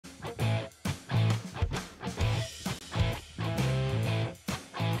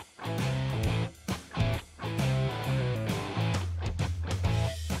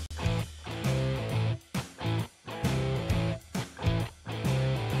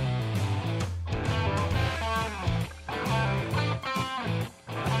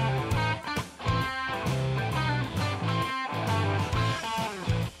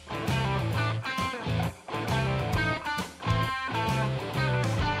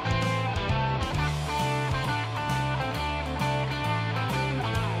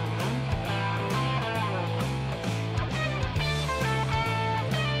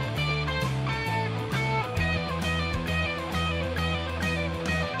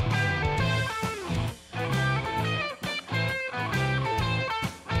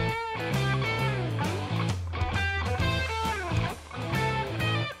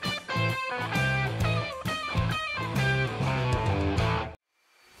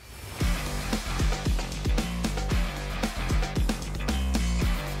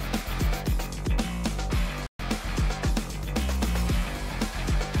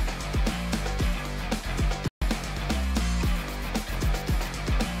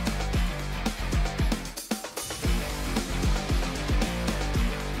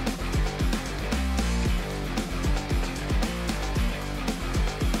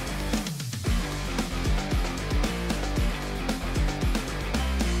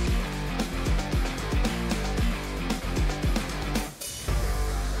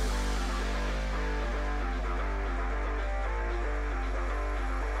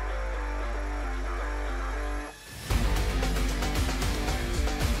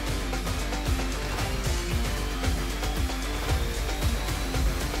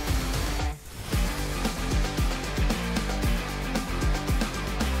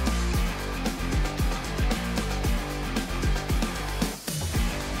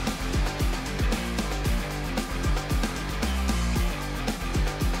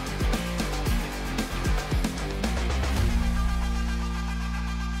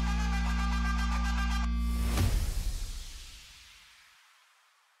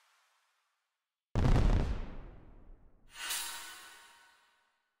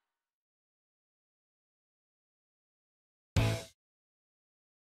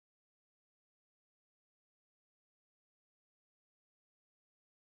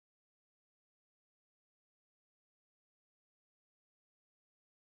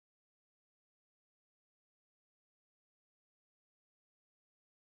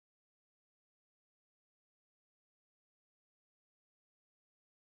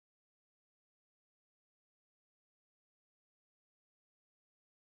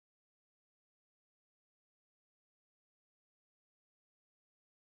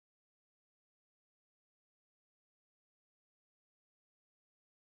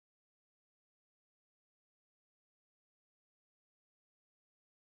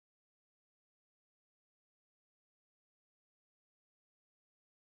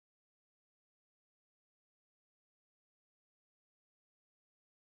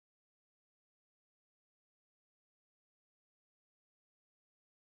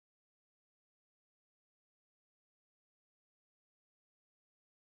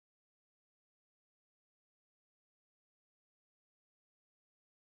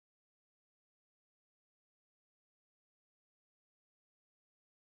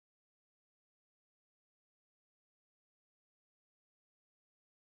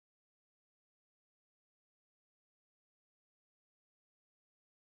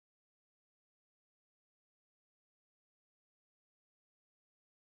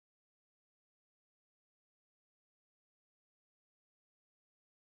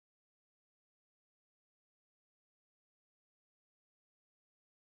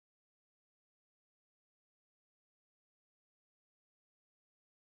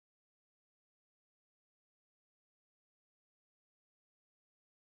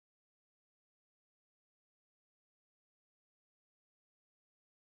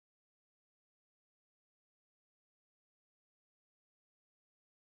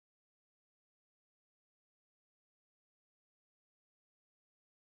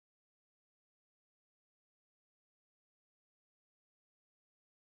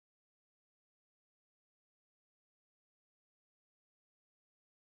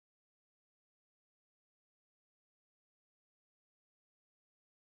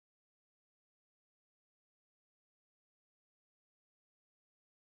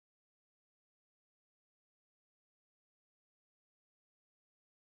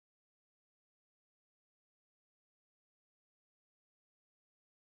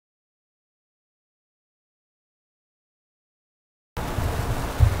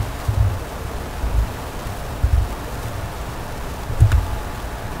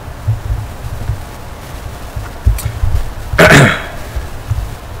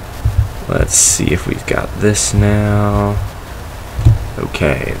Let's see if we've got this now.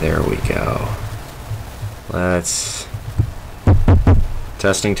 Okay, there we go. Let's...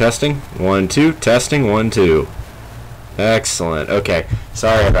 Testing, testing. 1, 2. Testing, 1, 2. Excellent. Okay,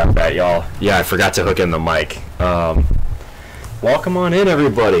 sorry about that, y'all. Yeah, I forgot to hook in the mic. Welcome on in,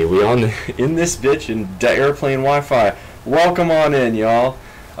 everybody. We in this bitch in airplane Wi-Fi. Welcome on in, y'all.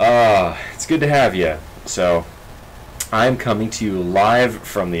 It's good to have you. So, I'm coming to you live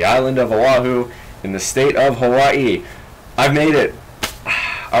from the island of Oahu in the state of Hawaii. I've made it.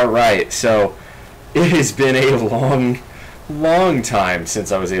 All right, so it has been a long time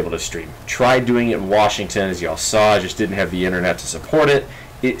since I was able to stream. Tried doing it in Washington, as y'all saw. I just didn't have the internet to support it.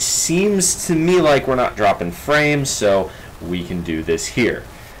 It seems to me like we're not dropping frames, so we can do this here.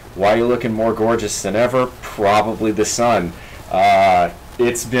 Why are you looking more gorgeous than ever? Probably the sun.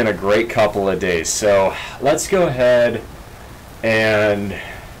 It's been a great couple of days, so let's go ahead and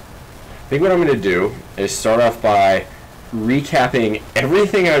I think what I'm going to do is start off by recapping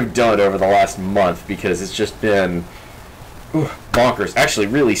everything I've done over the last month, because it's just been bonkers. Actually,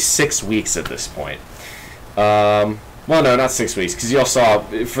 really 6 weeks at this point. Well, no, not 6 weeks, because y'all saw,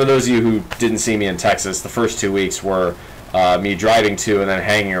 for those of you who didn't see me in Texas, the first 2 weeks were me driving to and then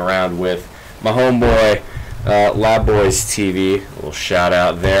hanging around with my homeboy, Lab Boys TV. A little shout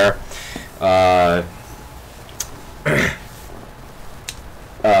out there.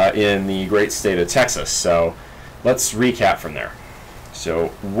 In the great state of Texas. So let's recap from there. So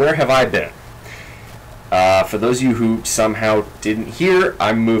where have I been? For those of you who somehow didn't hear,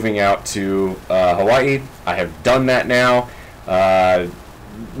 I'm moving out to Hawaii. I have done that now.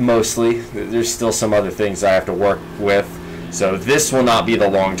 Mostly. There's still some other things I have to work with. So this will not be the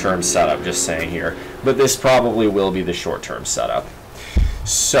long-term setup, just saying here. But this probably will be the short-term setup.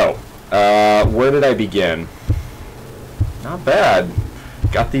 So, where did I begin? Not bad.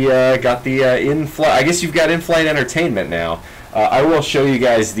 Got the in-flight. I guess you've got in-flight entertainment now. I will show you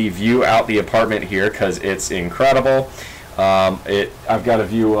guys the view out the apartment here because it's incredible. I've got a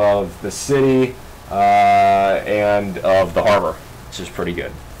view of the city and of the harbor, which is pretty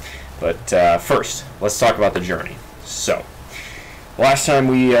good. But first, let's talk about the journey. So, last time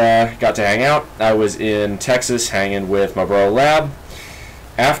we got to hang out, I was in Texas hanging with my bro Lab.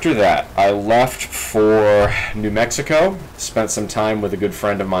 After that, I left for New Mexico, spent some time with a good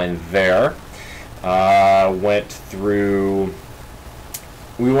friend of mine there.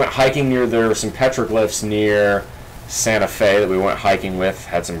 We went hiking near, there were some petroglyphs near Santa Fe that we went hiking with,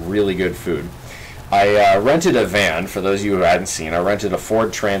 had some really good food. I rented a van, for those of you who hadn't seen, I rented a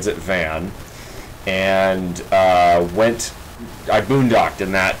Ford Transit van, and I boondocked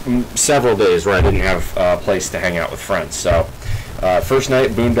in that several days where I didn't have a place to hang out with friends. So first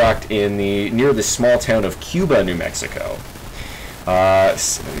night boondocked near the small town of Cuba, New Mexico.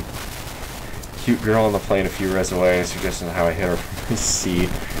 Cute girl on the plane a few rows away, suggesting how I hit her from the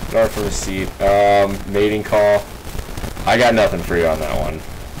seat. Got her from the seat. Mating call. I got nothing for you on that one.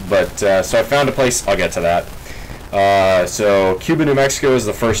 But so I found a place. I'll get to that. So Cuba, New Mexico is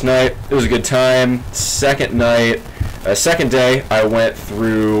the first night. It was a good time. Second day, I went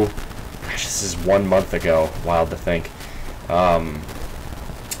through. Gosh, this is 1 month ago. Wild to think.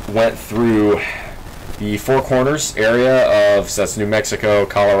 Went through the Four Corners area of, so that's New Mexico,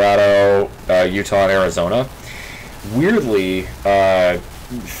 Colorado, Utah, and Arizona. Weirdly,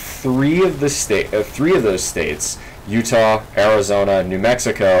 three of those states, Utah, Arizona, New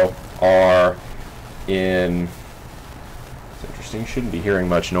Mexico, are in. It's interesting. Shouldn't be hearing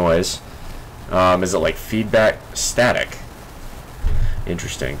much noise. Is it like feedback static?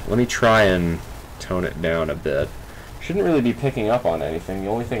 Interesting. Let me try and tone it down a bit. Shouldn't really be picking up on anything. The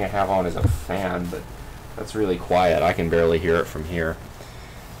only thing I have on is a fan, but that's really quiet. I can barely hear it from here.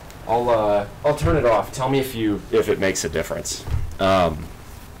 I'll turn it off. Tell me if it makes a difference.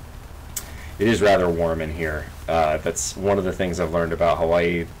 It is rather warm in here. That's one of the things I've learned about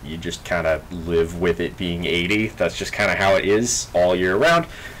Hawaii. You just kind of live with it being 80. That's just kind of how it is all year round.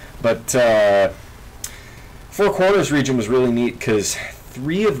 But Four Corners region was really neat because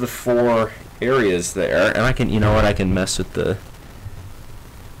 3 of the 4 areas there, and I can, you know what, I can mess with the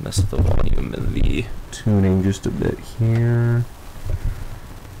volume and the tuning just a bit here.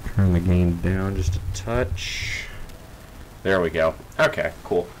 Turn the gain down just a touch. There we go. Okay,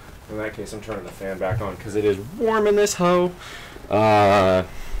 cool. In that case, I'm turning the fan back on because it is warm in this hoe. Where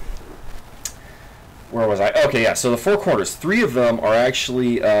was I? Okay, yeah, so the Four Corners, 3 of them are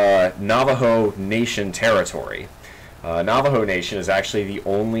actually Navajo Nation territory. Navajo Nation is actually the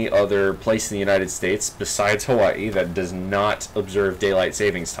only other place in the United States besides Hawaii that does not observe daylight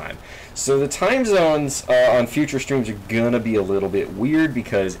savings time. So the time zones on future streams are going to be a little bit weird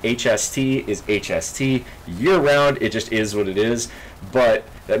because HST is HST year-round. It just is what it is. But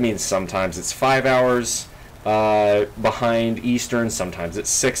that means sometimes it's 5 hours behind Eastern, sometimes it's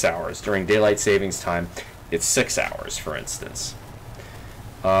 6 hours. During daylight savings time, it's 6 hours, for instance.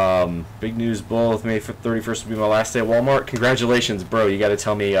 Big news, Bull. May 31st will be my last day at Walmart. Congratulations, bro. You got to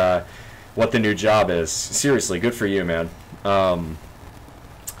tell me what the new job is. Seriously, good for you, man.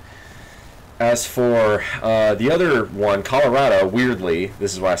 As for the other one, Colorado, weirdly,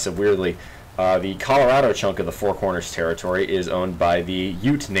 this is why I said weirdly, the Colorado chunk of the Four Corners territory is owned by the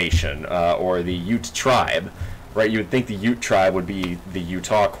Ute Nation, or the Ute tribe. Right? You would think the Ute tribe would be the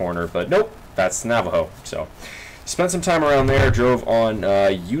Utah corner, but nope, that's Navajo. So, spent some time around there, drove on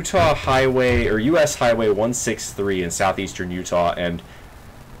Utah Highway, or U.S. Highway 163 in southeastern Utah, and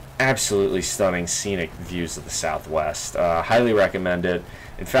absolutely stunning scenic views of the Southwest. Highly recommend it.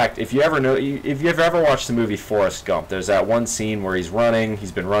 In fact, if you've ever watched the movie Forrest Gump, there's that one scene where he's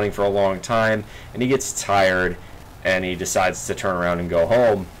been running for a long time, and he gets tired, and he decides to turn around and go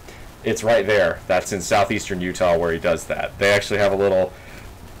home. It's right there. That's in southeastern Utah where he does that. They actually have a little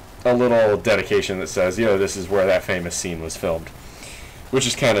dedication that says, this is where that famous scene was filmed, which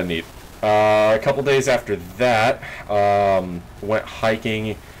is kind of neat. A couple days after that, went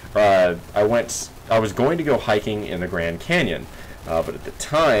hiking. I was going to go hiking in the Grand Canyon, but at the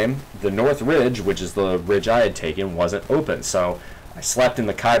time, the North Ridge, which is the ridge I had taken, wasn't open. So I slept in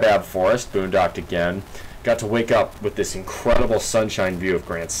the Kaibab Forest, boondocked again. Got to wake up with this incredible sunshine view of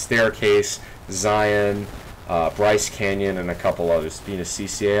Grand Staircase, Zion, Bryce Canyon, and a couple others. Being a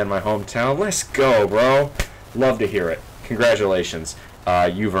CCA in my hometown, let's go, bro. Love to hear it. Congratulations.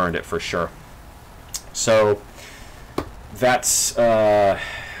 You've earned it for sure. So that's the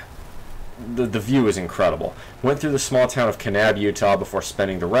view is incredible. Went through the small town of Kanab, Utah before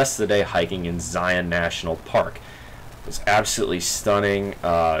spending the rest of the day hiking in Zion National Park. It was absolutely stunning.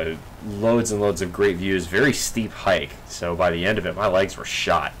 Loads and loads of great views. Very steep hike. So by the end of it, my legs were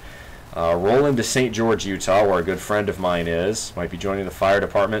shot. Roll into St. George, Utah, where a good friend of mine is. Might be joining the fire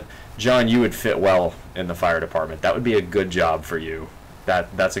department. John, you would fit well in the fire department. That would be a good job for you.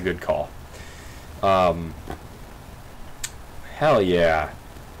 That's a good call. Hell yeah.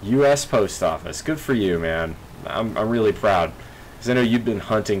 U.S. Post Office. Good for you, man. I'm really proud. Because I know you've been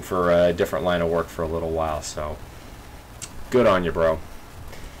hunting for a different line of work for a little while, so good on you, bro.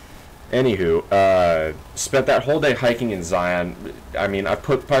 Anywho, spent that whole day hiking in Zion. I mean, I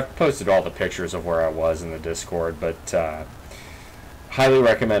posted all the pictures of where I was in the Discord, but highly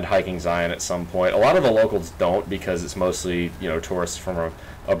recommend hiking Zion at some point. A lot of the locals don't because it's mostly, tourists from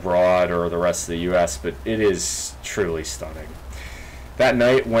abroad or the rest of the U.S., but it is truly stunning. That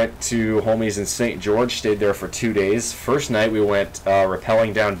night, went to homies in St. George, stayed there for 2 days. First night, we went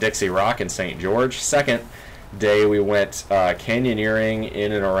rappelling down Dixie Rock in St. George. Second day, we went canyoneering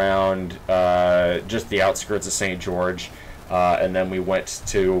in and around just the outskirts of St. George. And then we went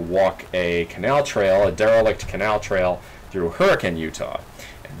to walk a canal trail, a derelict canal trail through Hurricane, Utah.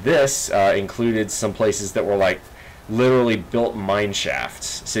 This included some places that were like literally built mine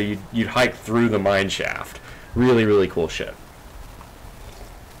shafts. So you'd hike through the mine shaft. Really, really cool shit.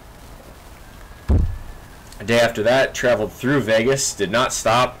 A day after that, traveled through Vegas, did not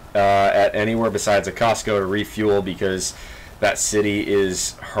stop at anywhere besides a Costco to refuel because that city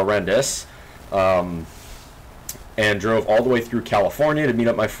is horrendous, and drove all the way through California to meet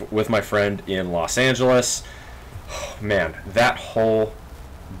up with my friend in Los Angeles. Oh, man, that whole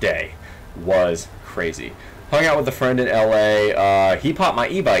day was crazy. Hung out with a friend in LA. He popped my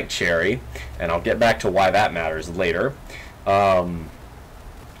e-bike cherry, and I'll get back to why that matters later.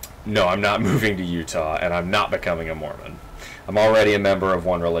 No, I'm not moving to Utah, and I'm not becoming a Mormon. I'm already a member of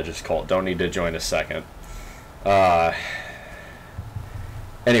one religious cult. Don't need to join a second.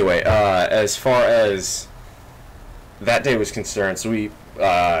 Anyway, as far as that day was concerned, so he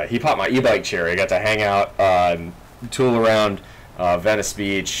popped my e-bike cherry. I got to hang out, tool around Venice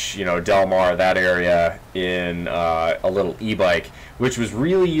Beach, Del Mar, that area, in a little e-bike, which was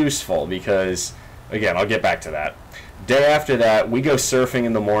really useful because, again, I'll get back to that. Day after that, we go surfing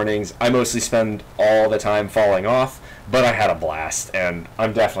in the mornings. I mostly spend all the time falling off, but I had a blast, and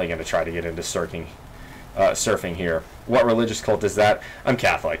I'm definitely going to try to get into surfing here. What religious cult is that? I'm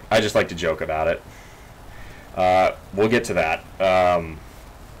Catholic. I just like to joke about it. We'll get to that.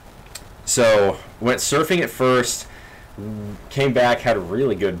 So, went surfing at first, came back, had a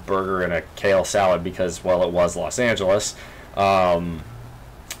really good burger and a kale salad because, well, it was Los Angeles. Then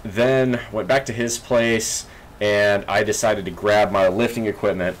went back to his place, and I decided to grab my lifting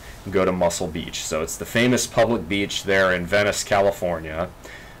equipment and go to Muscle Beach. So it's the famous public beach there in Venice, California,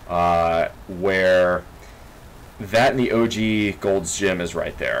 where that and the OG Gold's Gym is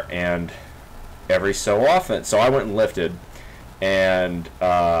right there. And every so often, so I went and lifted, and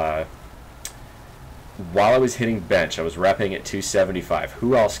while I was hitting bench, I was repping at 275.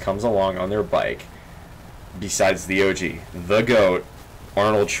 Who else comes along on their bike besides the OG, the GOAT,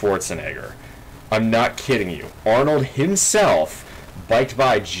 Arnold Schwarzenegger? I'm not kidding you. Arnold himself biked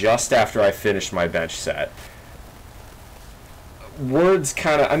by just after I finished my bench set. Words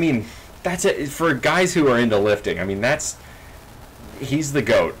kind of, I mean, that's it. For guys who are into lifting, I mean, he's the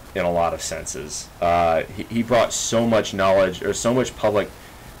GOAT in a lot of senses. He brought so much knowledge, or so much public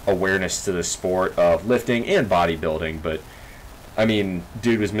awareness to the sport of lifting and bodybuilding. But I mean,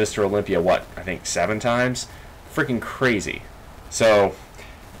 dude was Mr. Olympia, what, I think 7 times? Freaking crazy. So,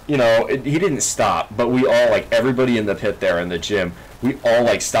 you know, he didn't stop, but we all, like, everybody in the pit there in the gym, we all,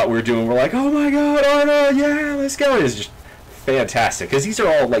 like, stopped what we were doing. We're like, oh my god, Arnold, yeah, let's go. It was just fantastic, because these are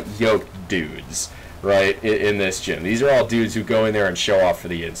all, like, yoked dudes, right, in this gym. These are all dudes who go in there and show off for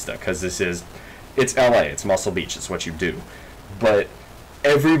the Insta, because it's LA, it's Muscle Beach, it's what you do. But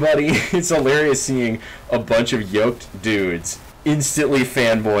everybody, it's hilarious seeing a bunch of yoked dudes instantly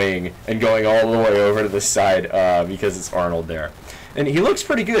fanboying and going all the way over to the side because it's Arnold there. And he looks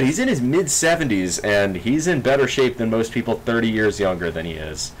pretty good. He's in his mid-70s, and he's in better shape than most people 30 years younger than he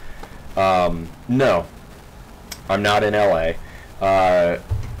is. No, I'm not in LA.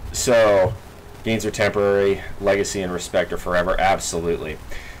 So, gains are temporary, legacy and respect are forever, absolutely.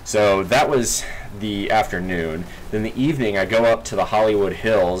 So that was the afternoon. Then the evening, I go up to the Hollywood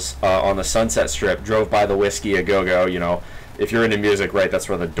Hills on the Sunset Strip, drove by the Whiskey A Go-Go. You know, if you're into music, right, that's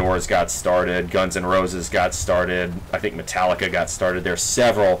where the Doors got started, Guns N' Roses got started, I think Metallica got started. There's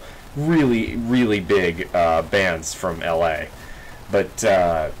several really, really big bands from LA. But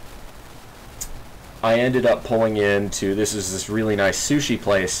I ended up pulling into, this really nice sushi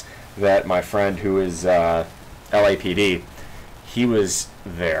place that my friend who is LAPD, he was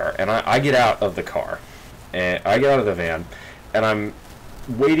there, and I get out of the car, and I get out of the van, and I'm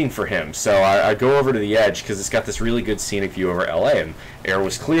waiting for him. So I go over to the edge, because it's got this really good scenic view over LA, and air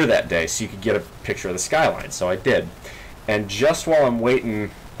was clear that day, so you could get a picture of the skyline, so I did. And just while I'm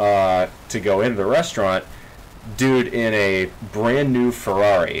waiting to go into the restaurant, dude in a brand new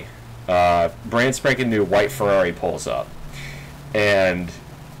Ferrari, brand spanking new white Ferrari pulls up, and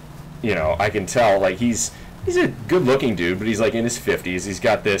you know, I can tell, like, he's a good looking dude, but he's like in his 50s. He's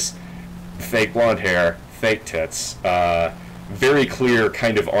got this fake blonde hair, fake tits, very clear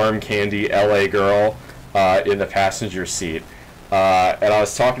kind of arm candy LA girl in the passenger seat. And I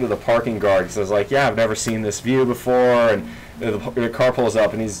was talking to the parking guard, because I was like, yeah, I've never seen this view before. And the car pulls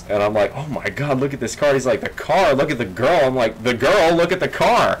up, and I'm like, oh my god, look at this car. He's like, the car, look at the girl. I'm like, the girl, look at the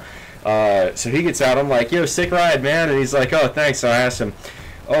car. So he gets out. I'm like, yo, sick ride, man. And he's like, oh, thanks. So I asked him,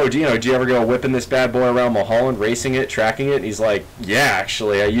 oh, do you ever go whipping this bad boy around Mulholland, racing it, tracking it? And he's like, yeah,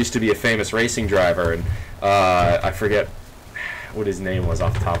 actually, I used to be a famous racing driver. And I forget what his name was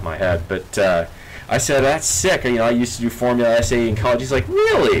off the top of my head. But I said, that's sick. I used to do Formula SAE in college. He's like,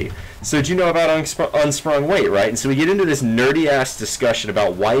 really? So do you know about unsprung weight, right? And so we get into this nerdy-ass discussion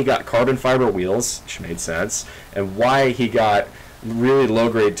about why he got carbon fiber wheels, which made sense, and why he got really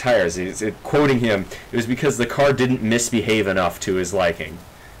low-grade tires. Quoting him, it was because the car didn't misbehave enough to his liking.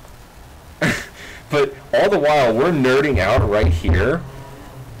 But all the while, we're nerding out right here.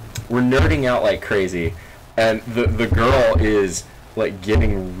 We're nerding out like crazy. And the girl is, like,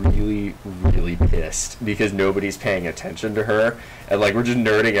 getting really, really pissed because nobody's paying attention to her. And, like, we're just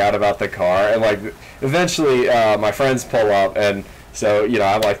nerding out about the car. And, like, eventually my friends pull up, and so,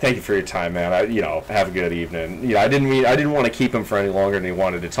 I'm like, thank you for your time, man. Have a good evening. I didn't want to keep him for any longer than he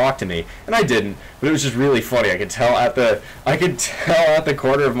wanted to talk to me, and I didn't. But it was just really funny. I could tell at the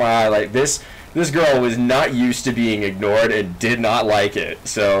corner of my eye, like, this girl was not used to being ignored and did not like it.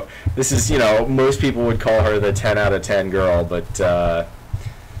 So this is, most people would call her the 10 out of 10 girl, but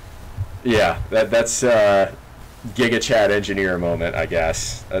yeah, that's Giga Chat engineer moment, I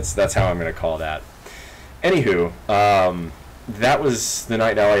guess. That's how I'm gonna call that. Anywho, that was the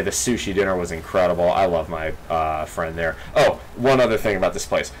night in LA. The sushi dinner was incredible. I love my friend there. Oh, one other thing about this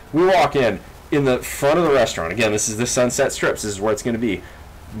place. We walk in the front of the restaurant. Again, this is the Sunset Strips. This is where it's going to be.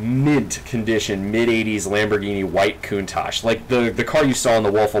 Mid-condition, mid-80s Lamborghini white Countach. Like the car you saw in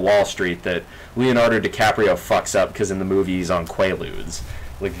The Wolf of Wall Street that Leonardo DiCaprio fucks up because in the movie he's on Quaaludes.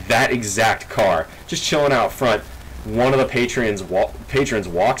 Like that exact car. Just chilling out front. One of the patrons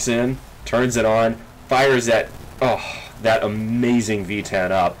walks in, turns it on, fires that amazing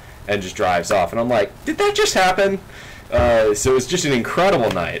V10 up, and just drives off. And I'm like, did that just happen? So it was just an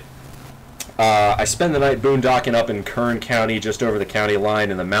incredible night. I spent the night boondocking up in Kern County, just over the county line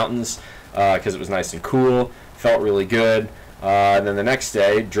in the mountains, because it was nice and cool. Felt really good. And then the next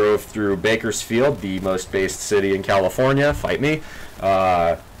day, drove through Bakersfield, the most based city in California. Fight me.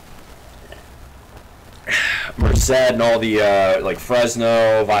 Merced and all the, like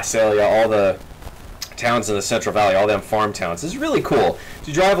Fresno, Visalia, all the towns in the Central Valley, all them farm towns. It's really cool. If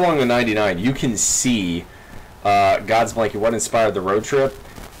you drive along the 99, you can see God's blanket, what inspired the road trip.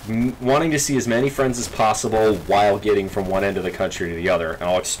 Wanting to see as many friends as possible while getting from one end of the country to the other. And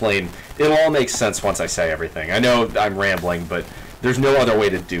I'll explain. It'll all make sense once I say everything. I know I'm rambling, but there's no other way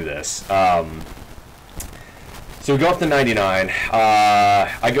to do this. So we go up to 99.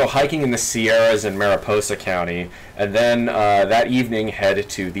 I go hiking in the Sierras in Mariposa County, and then that evening head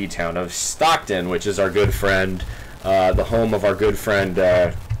to the town of Stockton, which is our good friend, the home of our good friend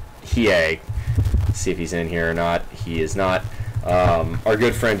Hie. Let's see if he's in here or not. He is not. Our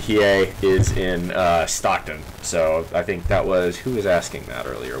good friend Hie is in Stockton. So I think that was, who was asking that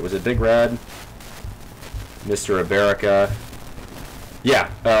earlier? Was it Big Red? Mr. Iberica? Yeah,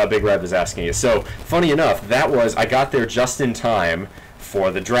 Big Red was asking it. So funny enough, that was, I got there just in time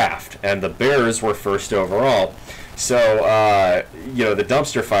for the draft, and the Bears were first overall. So, you know, the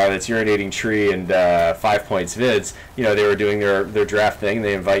dumpster fire, that's Urinating Tree and 5 Points Vids, you know, they were doing their draft thing.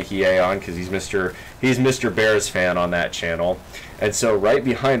 They invite Hie on because he's Mr. Bears fan on that channel. And so right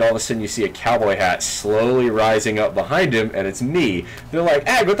behind, all of a sudden you see a cowboy hat slowly rising up behind him, and it's me. They're like,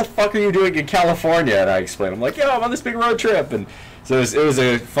 "Ag, what the fuck are you doing in California?" And I explain, I'm like, "Yo, I'm on this big road trip." And so it was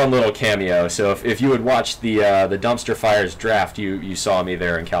a fun little cameo. So if you had watched the Dumpster Fires draft, you saw me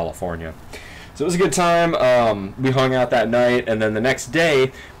there in California. So it was a good time. We hung out that night, and then the next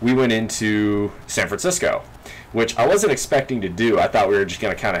day we went into San Francisco, which I wasn't expecting to do. I thought we were just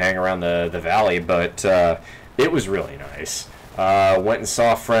going to kind of hang around the valley, but it was really nice. Went and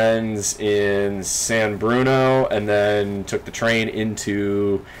saw friends in San Bruno, and then took the train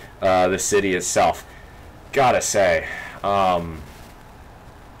into the city itself. Gotta say, I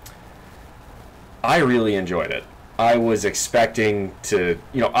really enjoyed it. I was expecting to,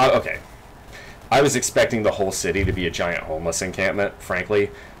 you know, I was expecting the whole city to be a giant homeless encampment, frankly.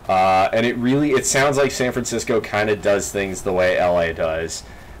 And it sounds like San Francisco kind of does things the way LA does.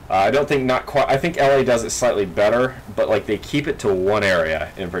 I don't think not quite. I think LA does it slightly better, but like they keep it to one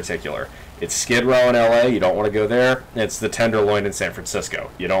area in particular. It's Skid Row in LA, you don't want to go there. It's the Tenderloin in San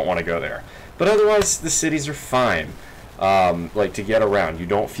Francisco, you don't want to go there. But otherwise, the cities are fine. Like to get around, you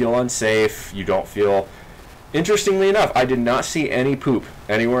don't feel unsafe. You don't feel. Interestingly enough, I did not see any poop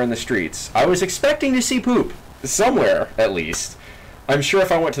anywhere in the streets. I was expecting to see poop somewhere, at least. I'm sure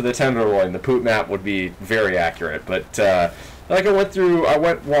if I went to the Tenderloin, the poop map would be very accurate. But like I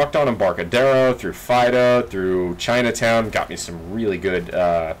walked on Embarcadero, through Fido, through Chinatown, got me some really good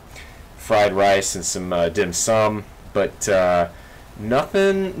fried rice and some dim sum. But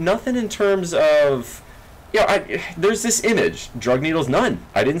nothing in terms of, you know, there's this image, drug needles, none.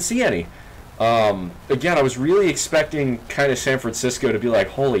 I didn't see any. Again, I was really expecting kind of San Francisco to be like,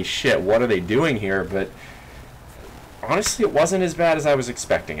 holy shit, what are they doing here? But honestly, it wasn't as bad as I was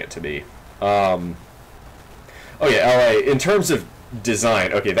expecting it to be. Oh yeah, LA, in terms of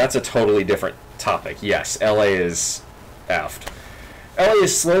design, okay, that's a totally different topic. Yes, LA is effed. LA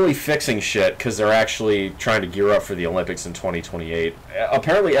is slowly fixing shit because they're actually trying to gear up for the Olympics in 2028.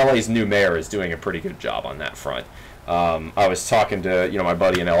 Apparently, LA's new mayor is doing a pretty good job on that front. I was talking to, you know, my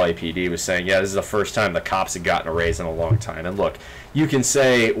buddy in LAPD was saying, yeah, this is the first time the cops have gotten a raise in a long time. And look, you can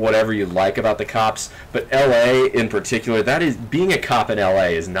say whatever you like about the cops, but LA in particular, being a cop in LA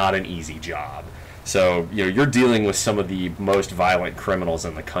is not an easy job. So, you know, you're dealing with some of the most violent criminals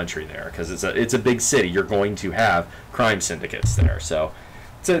in the country there because it's a big city. You're going to have crime syndicates there. So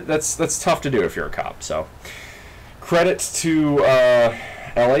that's tough to do if you're a cop. So credits to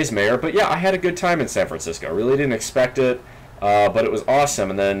LA's mayor. But yeah, I had a good time in San Francisco. I really didn't expect it, but it was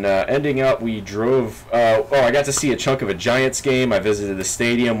awesome. And then ending up, we drove. I got to see a chunk of a Giants game. I visited the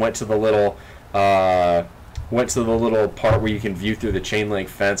stadium. Went to the little part where you can view through the chain link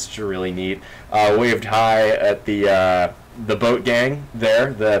fence, which is really neat. Waved hi at the boat gang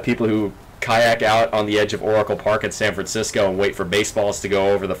there, the people who kayak out on the edge of Oracle Park in San Francisco and wait for baseballs to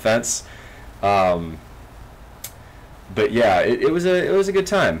go over the fence. But yeah, it was a good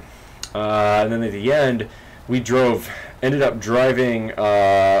time. And then at the end, we ended up driving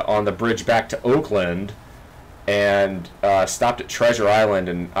on the bridge back to Oakland, and stopped at Treasure Island,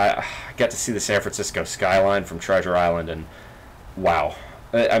 and I got to see the San Francisco skyline from Treasure Island, and wow,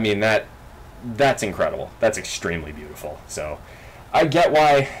 I mean that's incredible. That's extremely beautiful. So I get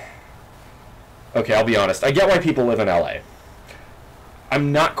why okay, I'll be honest. I get why people live in LA.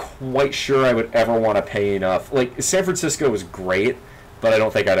 I'm not quite sure I would ever want to pay enough. Like, San Francisco was great, but I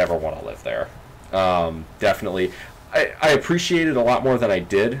don't think I'd ever want to live there. Definitely. I appreciate it a lot more than I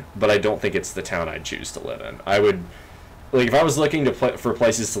did, but I don't think it's the town I'd choose to live in. I would, like, if I was looking for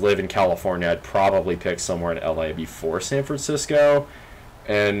places to live in California, I'd probably pick somewhere in LA before San Francisco,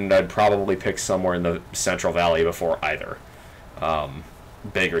 and I'd probably pick somewhere in the Central Valley before either.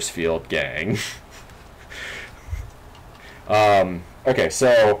 Bakersfield gang. Okay,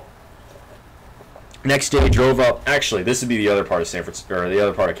 so next day drove up. Actually, this would be the other part of San Francisco, or the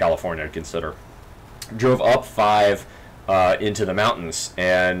other part of California I'd consider. Drove up 5 into the mountains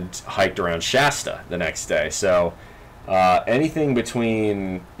and hiked around Shasta the next day. So anything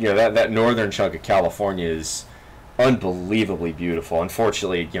between, you know, that northern chunk of California is unbelievably beautiful.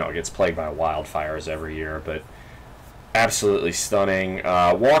 Unfortunately, you know, it gets plagued by wildfires every year, but absolutely stunning.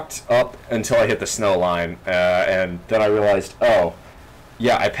 Walked up until I hit the snow line, and then I realized, oh,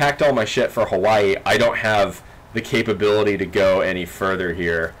 yeah, I packed all my shit for Hawaii. I don't have the capability to go any further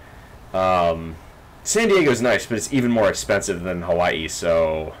here. San Diego's nice, but it's even more expensive than Hawaii,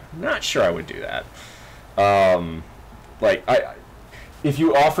 so not sure I would do that. If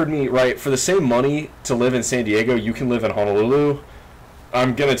you offered me, right, for the same money to live in San Diego, you can live in Honolulu.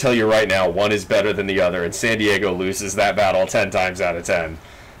 I'm going to tell you right now, one is better than the other, and San Diego loses that battle 10 times out of 10.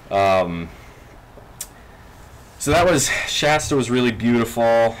 So that was, Shasta was really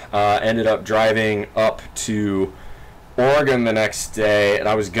beautiful. Ended up driving up to Oregon the next day, and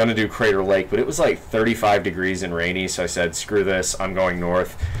I was going to do Crater Lake, but it was like 35 degrees and rainy, so I said, screw this, I'm going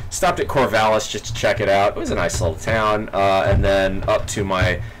north. Stopped at Corvallis just to check it out. It was a nice little town, and then up to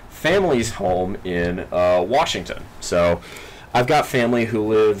my family's home in Washington. So I've got family who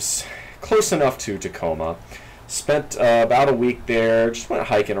lives close enough to Tacoma. Spent about a week there, just went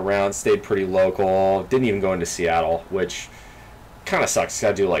hiking around, stayed pretty local, didn't even go into Seattle, which kind of sucks, 'cause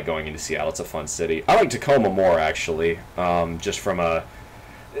I do like going into Seattle. It's a fun city. I like Tacoma more, actually, just from a...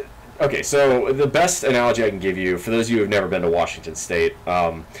 Okay, so the best analogy I can give you, for those of you who have never been to Washington State,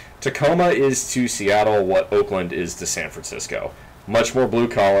 Tacoma is to Seattle what Oakland is to San Francisco. Much more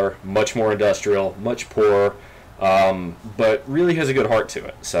blue-collar, much more industrial, much poorer, but really has a good heart to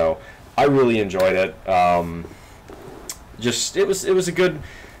it. So I really enjoyed it. It was a good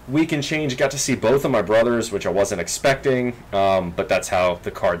week and change. Got to see both of my brothers, which I wasn't expecting, but that's how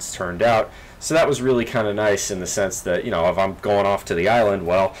the cards turned out. So that was really kind of nice in the sense that, you know, if I'm going off to the island,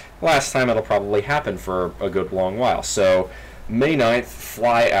 well, last time it'll probably happen for a good long while. So May 9th,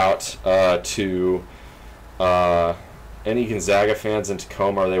 fly out to any Gonzaga fans in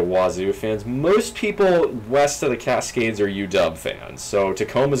Tacoma. Are they Wazoo fans? Most people west of the Cascades are UW fans, so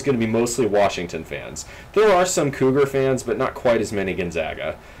Tacoma's going to be mostly Washington fans. There are some Cougar fans, but not quite as many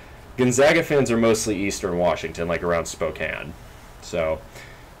Gonzaga. Gonzaga fans are mostly Eastern Washington, like around Spokane. So,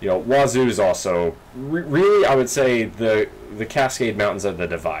 you know, Wazoo's also, really, I would say the Cascade Mountains are the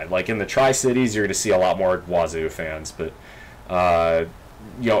divide. Like in the Tri-Cities, you're going to see a lot more Wazoo fans, but,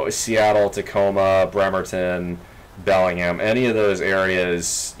 you know, Seattle, Tacoma, Bremerton, Bellingham, any of those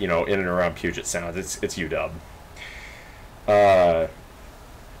areas, you know, in and around Puget Sound, it's UW.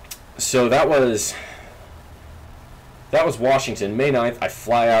 So that was Washington. May 9th, I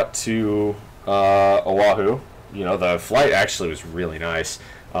fly out to Oahu. You know, the flight actually was really nice.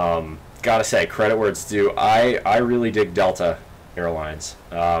 Gotta say, credit where it's due. I really dig Delta Airlines.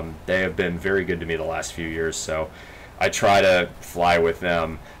 They have been very good to me the last few years, so I try to fly with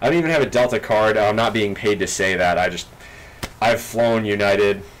them. I don't even have a Delta card. I'm not being paid to say that. I've flown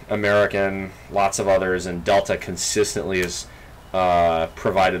United, American, lots of others, and Delta consistently has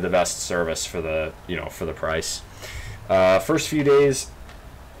provided the best service for the price. First few days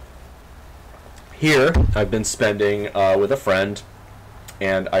here, I've been spending with a friend,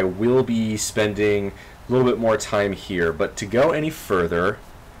 and I will be spending a little bit more time here. But to go any further,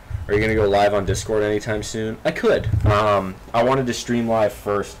 are you going to go live on Discord anytime soon? I could. I wanted to stream live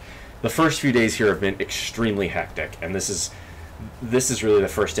first. The first few days here have been extremely hectic, and this is really the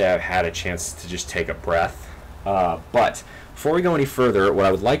first day I've had a chance to just take a breath. But before we go any further, what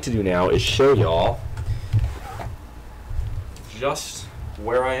I would like to do now is show y'all just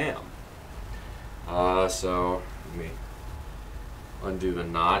where I am. So let me undo the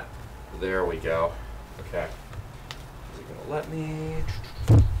knot. There we go. Okay. Is it going to let me?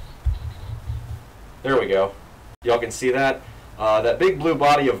 There we go. Y'all can see that? That big blue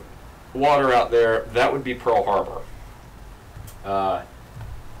body of water out there, that would be Pearl Harbor.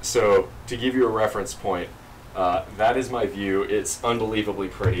 So to give you a reference point, that is my view. It's unbelievably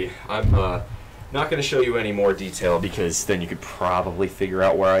pretty. I'm Not going to show you any more detail because then you could probably figure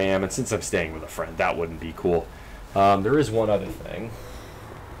out where I am, and since I'm staying with a friend, that wouldn't be cool. There is one other thing.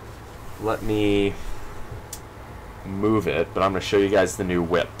 Let me move it, but I'm going to show you guys the new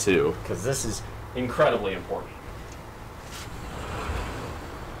whip too, because this is incredibly important.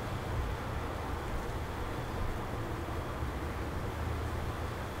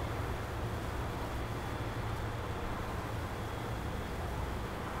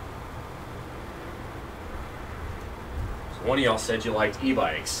 One of y'all said you liked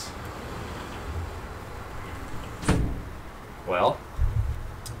e-bikes. Well,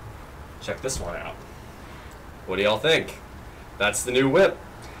 check this one out. What do y'all think? That's the new whip.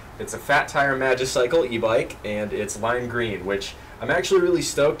 It's a Fat Tire Magicycle e-bike, and it's lime green, which I'm actually really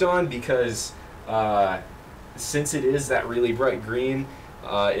stoked on because since it is that really bright green,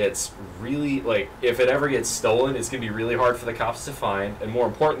 it's really, like, if it ever gets stolen, it's going to be really hard for the cops to find, and more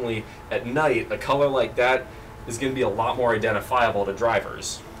importantly, at night, a color like that is going to be a lot more identifiable to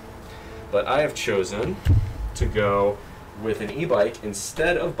drivers. But I have chosen to go with an e-bike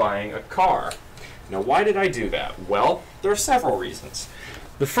instead of buying a car. Now, why did I do that? Well, there are several reasons.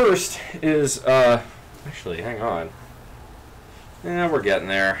 The first is, actually, hang on. Yeah, we're getting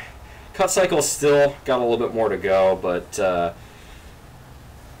there. Cut cycle's still got a little bit more to go, but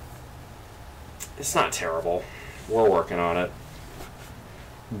it's not terrible. We're working on it.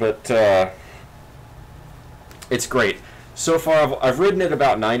 But, it's great. So far, I've ridden it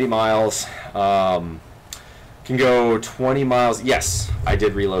about 90 miles. Can go 20 miles. Yes, I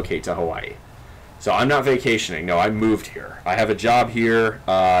did relocate to Hawaii. So I'm not vacationing. No, I moved here. I have a job here,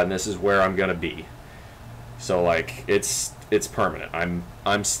 and this is where I'm gonna be. So like, it's permanent.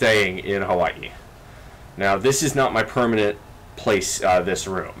 I'm staying in Hawaii. Now, this is not my permanent place. This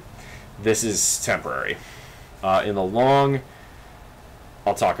room. This is temporary. In the long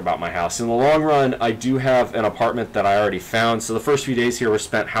I'll talk about my house. In the long run, I do have an apartment that I already found. So the first few days here were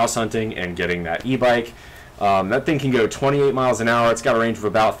spent house hunting and getting that e-bike. That thing can go 28 miles an hour. It's got a range of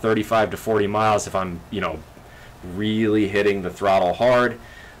about 35 to 40 miles if I'm, really hitting the throttle hard.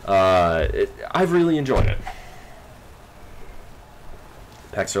 I've really enjoyed it.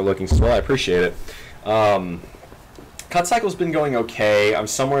 Pecs are looking swell. I appreciate it. Cut cycle's been going okay. I'm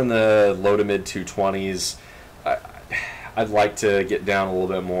somewhere in the low to mid 220s. I'd like to get down a little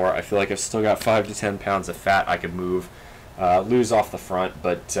bit more. I feel like I've still got 5 to 10 pounds of fat I could move, lose off the front,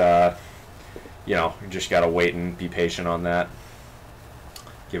 but you just gotta wait and be patient on that.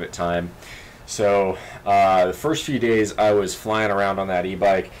 Give it time. So the first few days I was flying around on that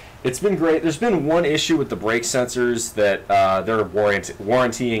e-bike. It's been great. There's been one issue with the brake sensors that they're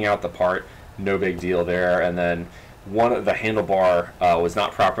warrantying out the part. No big deal there. And then one of the handlebar was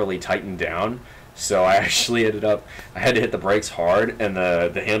not properly tightened down. So I actually I had to hit the brakes hard, and the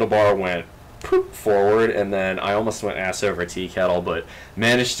handlebar went poop forward, and then I almost went ass over tea kettle, but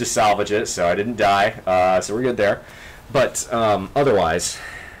managed to salvage it, so I didn't die. So we're good there. But otherwise,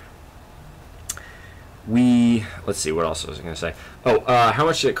 let's see, what else was I going to say? Oh, how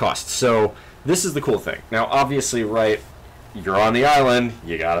much did it cost? So this is the cool thing. Now, obviously, right, you're on the island,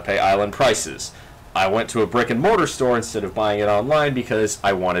 you got to pay island prices. I went to a brick and mortar store instead of buying it online because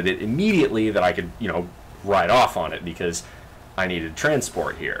I wanted it immediately that I could, ride off on it because I needed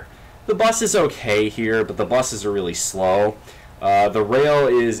transport here. The bus is okay here, but the buses are really slow. The rail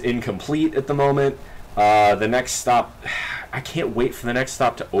is incomplete at the moment. The next stop, I can't wait for the next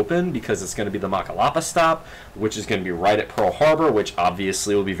stop to open because it's going to be the Makalapa stop, which is going to be right at Pearl Harbor, which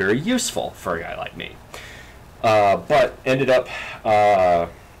obviously will be very useful for a guy like me. But ended up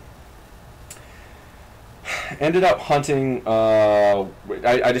hunting.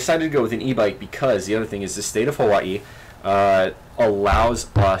 I decided to go with an e-bike because the other thing is the state of Hawaii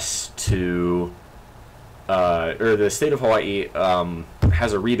allows us to, or the state of Hawaii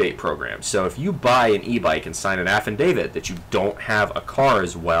has a rebate program. So if you buy an e-bike and sign an affidavit that you don't have a car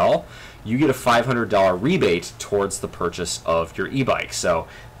as well, you get a $500 rebate towards the purchase of your e-bike. So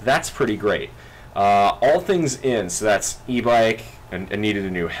that's pretty great. All things in, so that's e-bike, and needed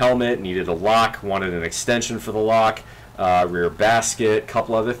a new helmet, needed a lock, wanted an extension for the lock, rear basket,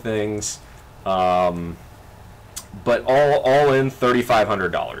 couple other things. But all in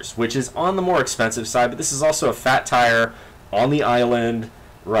 $3,500, which is on the more expensive side, but this is also a fat tire on the island,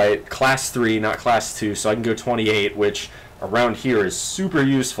 right? Class 3, not Class 2, so I can go 28, which around here is super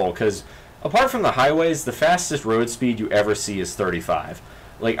useful, because apart from the highways, the fastest road speed you ever see is 35.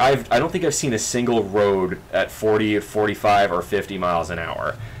 Like, I don't think I've seen a single road at 40, 45, or 50 miles an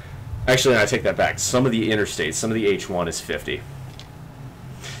hour. Actually, I take that back. Some of the interstates, some of the H1 is 50.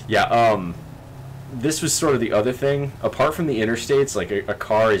 Yeah, this was sort of the other thing. Apart from the interstates, like a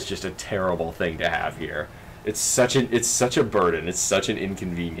car is just a terrible thing to have here. It's such a burden. It's such an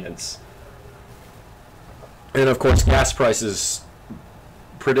inconvenience. And of course, gas prices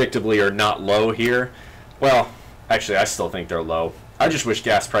predictably are not low here. Well, actually, I still think they're low. I just wish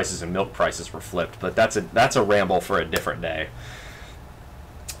gas prices and milk prices were flipped, but that's a ramble for a different day.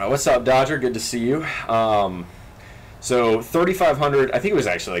 What's up, Dodger? Good to see you. So $3,500, I think it was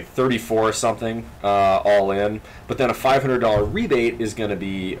actually like 34 or something, all in. But then a $500 rebate is going to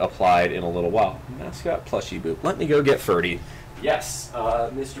be applied in a little while. Mascot plushie boop. Let me go get Ferdy. Yes,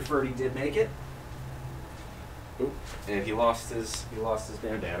 Mr. Ferdy did make it. Oop, and he lost his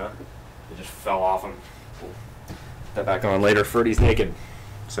bandana. It just fell off him. We'll put that back on later. Ferdy's naked.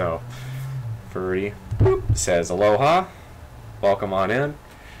 So Ferdy boop, says aloha. Welcome on in.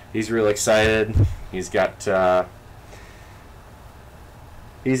 He's really excited. He's got.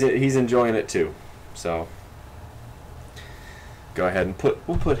 He's enjoying it too, so go ahead and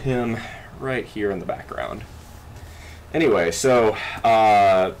we'll put him right here in the background. Anyway, so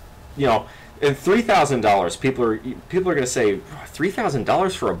you know, and $3,000, people are gonna say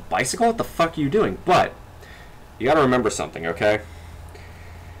 $3,000 for a bicycle? What the fuck are you doing? But you got to remember something, okay?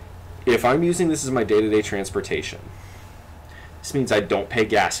 If I'm using this as my day-to-day transportation, this means I don't pay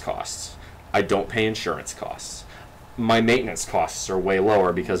gas costs. I don't pay insurance costs. My maintenance costs are way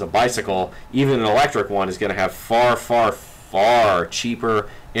lower because a bicycle, even an electric one, is going to have far, far, far cheaper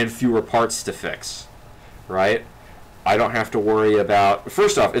and fewer parts to fix, right? I don't have to worry about...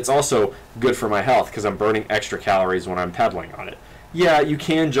 First off, it's also good for my health because I'm burning extra calories when I'm pedaling on it. Yeah, you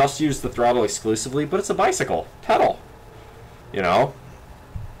can just use the throttle exclusively, but it's a bicycle. Pedal. You know?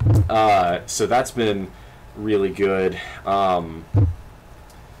 So that's been really good.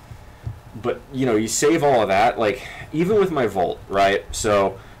 But, you know, you save all of that, like, even with my Volt, right?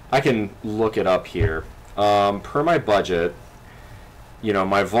 So I can look it up here. Per my budget, you know,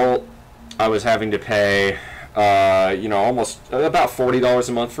 my Volt, I was having to pay, you know, almost about $40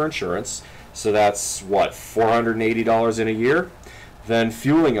 a month for insurance. So that's, what, $480 in a year? Then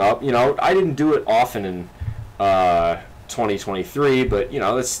fueling up, you know, I didn't do it often in 2023, but, you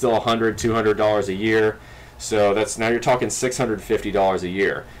know, that's still $100, $200 a year. So that's, now you're talking $650 a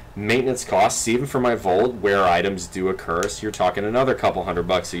year. Maintenance costs, even for my Volt, where items do occur, so you're talking another couple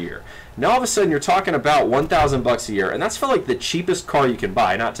 $100 a year. Now all of a sudden you're talking about $1,000 a year, and that's for like the cheapest car you can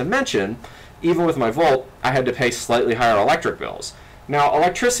buy. Not to mention, even with my Volt, I had to pay slightly higher electric bills. Now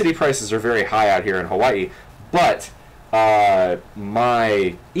electricity prices are very high out here in Hawaii, but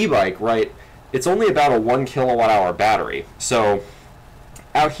my e-bike, right, it's only about a 1 kilowatt hour battery. So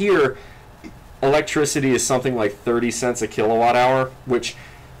out here, electricity is something like 30 cents a kilowatt hour, which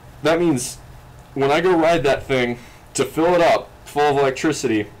that means when I go ride that thing to fill it up full of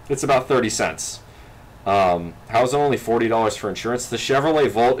electricity, it's about 30 cents. How's it only $40 for insurance? The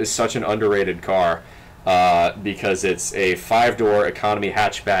Chevrolet Volt is such an underrated car because it's a 5-door economy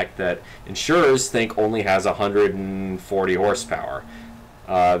hatchback that insurers think only has 140 horsepower.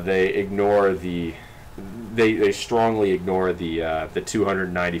 They strongly ignore the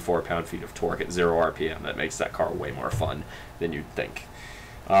 294 pound-feet of torque at 0 RPM. That makes that car way more fun than you'd think.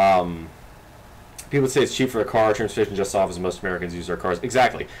 People say it's cheap for a car transportation just off as most Americans use their cars.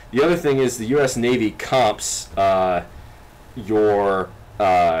 Exactly. The other thing is the U.S. Navy comps your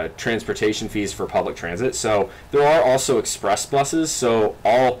transportation fees for public transit. So there are also express buses. So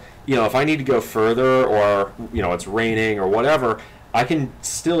if I need to go further, or it's raining or whatever, I can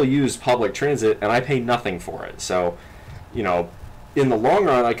still use public transit and I pay nothing for it. So, in the long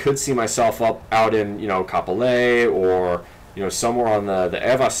run, I could see myself out in Kapolei or somewhere on the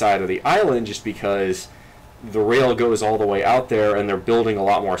Ewa side of the island, just because the rail goes all the way out there and they're building a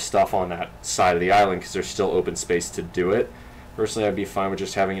lot more stuff on that side of the island because there's still open space to do it. Personally, I'd be fine with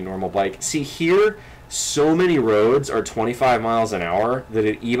just having a normal bike. See, here, so many roads are 25 miles an hour that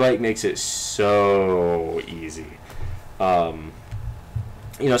an e-bike makes it so easy.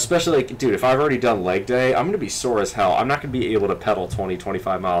 Especially, like, dude, if I've already done leg day, I'm going to be sore as hell. I'm not going to be able to pedal 20,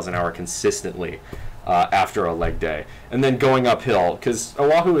 25 miles an hour consistently after a leg day. And then going uphill, because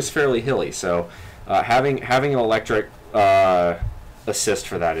Oahu is fairly hilly, so having an electric assist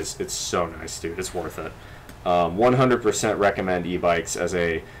for that it's so nice, dude. It's worth it. 100% recommend e-bikes as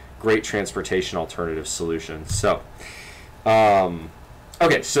a great transportation alternative solution. So,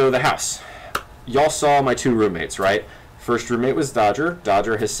 okay, so the house. Y'all saw my two roommates, right? First roommate was Dodger.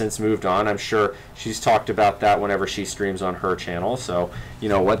 Dodger has since moved on. I'm sure she's talked about that whenever she streams on her channel. So, you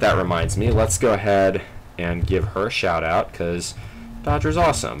know what that reminds me. Let's go ahead and give her a shout out because Dodger's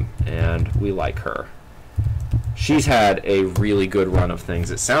awesome and we like her. she's had a really good run of things.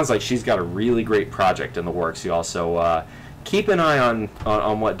 It sounds like she's got a really great project in the works, y'all. So keep an eye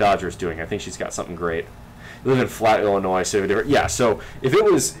on what Dodger's doing. I think she's got something great. You live in Flat, Illinois, so yeah. So if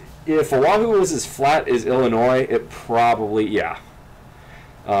Oahu was as flat as Illinois, it probably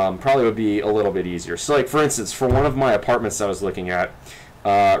probably would be a little bit easier. So like for instance, for one of my apartments I was looking at,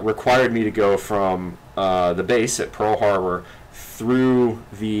 required me to go from the base at Pearl Harbor through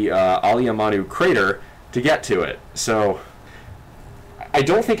the Aliamanu crater to get to it. So I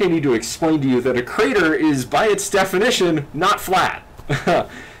don't think I need to explain to you that a crater is by its definition not flat.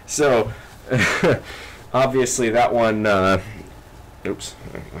 So obviously that one oops,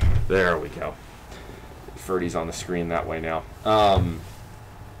 there we go. Ferdy's on the screen that way now.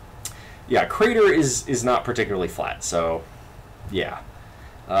 Yeah, crater is not particularly flat, so yeah.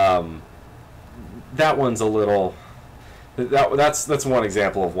 That one's a little that's one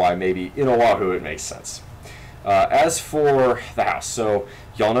example of why maybe in Oahu it makes sense. As for the house, so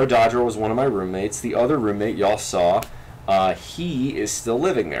y'all know Dodger was one of my roommates. The other roommate y'all saw, he is still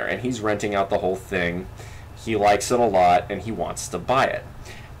living there, and he's renting out the whole thing. He likes it a lot, and he wants to buy it.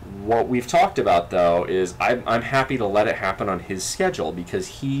 What we've talked about, though, is I'm happy to let it happen on his schedule because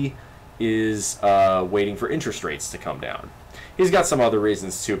he is waiting for interest rates to come down. He's got some other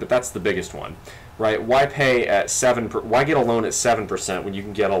reasons, too, but that's the biggest one, right? Why pay at 7%? Why get a loan at 7% when you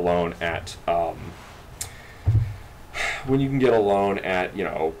can get a loan at you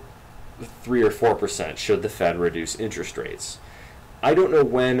know, 3 or 4% should the Fed reduce interest rates? I don't know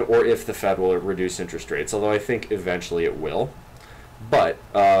when or if the Fed will reduce interest rates, although I think eventually it will. But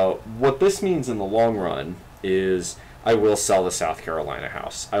what this means in the long run is I will sell the South Carolina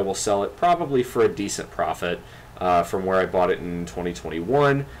house. I will sell it probably for a decent profit from where I bought it in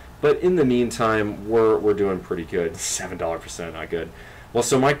 2021. But in the meantime, we're doing pretty good. $7%, not good. Well,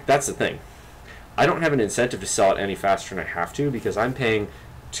 so that's the thing. I don't have an incentive to sell it any faster than I have to because I'm paying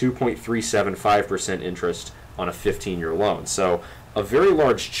 2.375% interest on a 15-year loan. So a very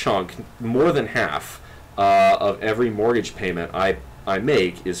large chunk, more than half of every mortgage payment I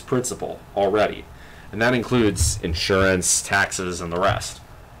make is principal already. And that includes insurance, taxes, and the rest.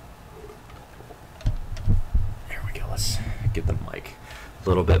 There we go. Let's get the mic a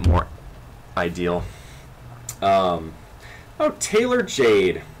little bit more ideal. Oh, Taylor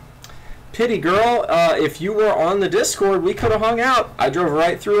Jade. Pity girl, if you were on the Discord, we could have hung out. I drove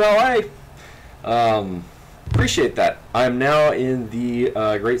right through LA. Appreciate that. I'm now in the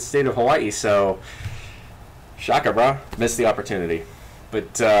great state of Hawaii, so shaka, bro. Missed the opportunity.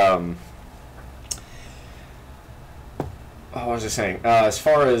 But what was I saying? As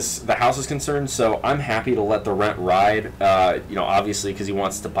far as the house is concerned, so I'm happy to let the rent ride. You know, obviously, because he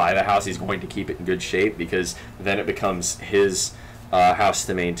wants to buy the house, he's going to keep it in good shape because then it becomes his house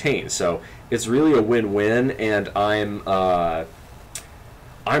to maintain. So it's really a win-win, and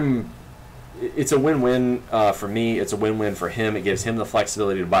it's a win-win for me. It's a win-win for him. It gives him the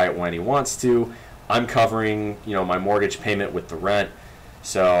flexibility to buy it when he wants to. I'm covering, you know, my mortgage payment with the rent,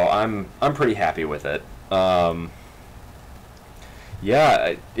 so I'm pretty happy with it.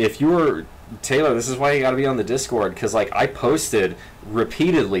 Yeah, if you were Taylor, this is why you got to be on the Discord, because like I posted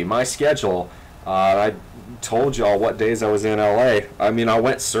repeatedly my schedule. I told y'all what days I was in LA. I mean, I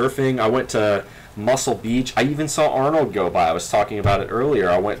went surfing. I went to Muscle Beach. I even saw Arnold go by. I was talking about it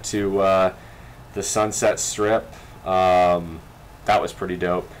earlier. I went to the Sunset Strip. That was pretty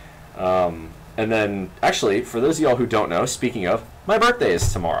dope. And then, actually, for those of y'all who don't know, speaking of, my birthday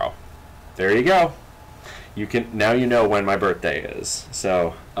is tomorrow. There you go. Now you know when my birthday is.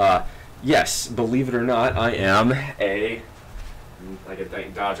 So, yes, believe it or not, I am I can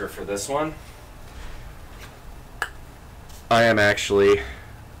thank Dodger for this one. I am actually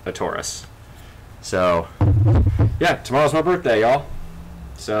a Taurus. So, yeah, tomorrow's my birthday, y'all.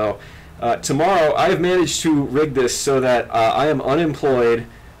 So, tomorrow I have managed to rig this so that I am unemployed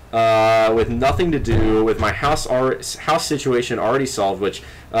with nothing to do, with my house situation already solved, which,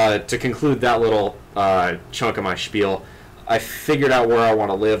 to conclude that little chunk of my spiel, I figured out where I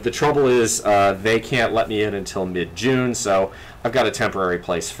want to live. The trouble is they can't let me in until mid-June, so I've got a temporary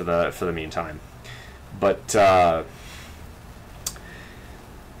place for the meantime. But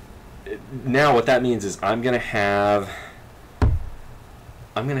now what that means is I'm gonna have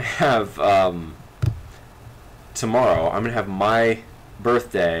tomorrow I'm gonna have my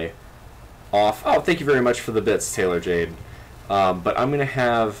birthday off. Oh, thank you very much for the bits, Taylor Jade. But I'm gonna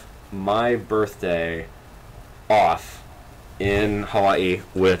have my birthday off in Hawaii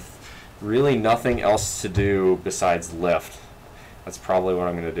with really nothing else to do besides lift. That's probably what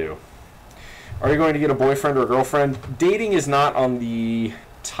I'm gonna do. Are you going to get a boyfriend or a girlfriend? Dating is not on the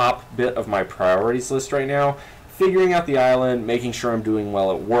top bit of my priorities list right now. figuring out the island, making sure I'm doing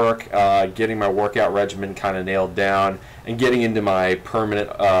well at work, getting my workout regimen kind of nailed down, and getting into my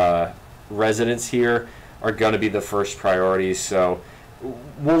permanent residence here are going to be the first priorities. So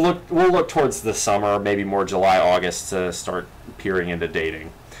we'll look towards the summer, maybe more July, August, to start peering into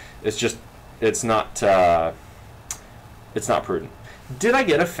dating. It's not prudent. Did I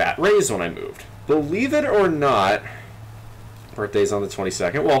get a fat raise when I moved? Believe it or not, birthday's on the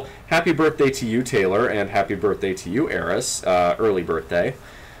 22nd. Well, happy birthday to you, Taylor, and happy birthday to you, Eris. Early birthday.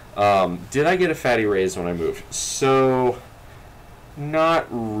 Did I get a fatty raise when I moved? So, not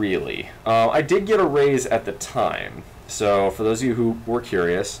really. I did get a raise at the time. So, for those of you who were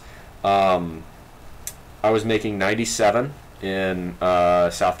curious, I was making 97 in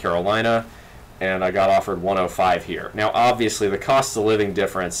South Carolina, and I got offered 105 here. Now, obviously, the cost of living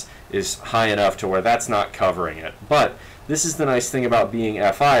difference is high enough to where that's not covering it. But this is the nice thing about being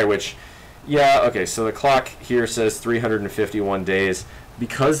FI, which, yeah, okay, so the clock here says 351 days.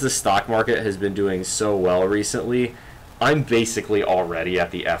 Because the stock market has been doing so well recently, I'm basically already at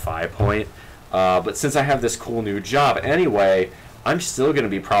the FI point. But since I have this cool new job anyway, I'm still going to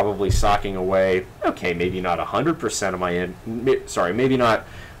be probably socking away, okay, maybe not 100% of my maybe not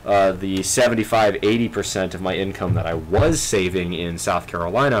the 75-80% of my income that I was saving in South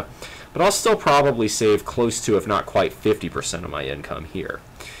Carolina, but I'll still probably save close to, if not quite, 50% of my income here.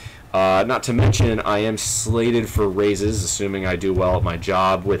 Not to mention, I am slated for raises, assuming I do well at my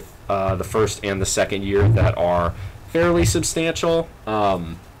job, with the first and the second year that are fairly substantial.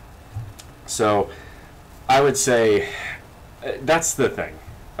 So I would say that's the thing.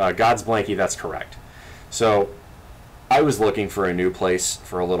 God's blankie, that's correct. So I was looking for a new place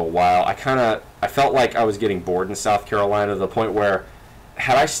for a little while. I felt like I was getting bored in South Carolina to the point where,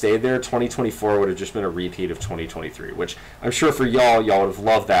 had I stayed there, 2024 would have just been a repeat of 2023, which I'm sure for y'all would have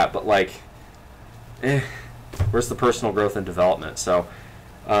loved that, but like, where's the personal growth and development? So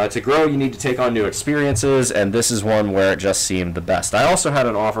to grow, you need to take on new experiences, and this is one where it just seemed the best. I also had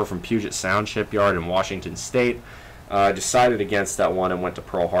an offer from Puget Sound Shipyard in Washington State. Decided against that one and went to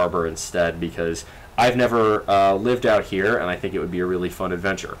Pearl Harbor instead because I've never lived out here, and I think it would be a really fun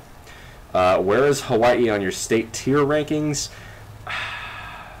adventure. Where is Hawaii on your state tier rankings?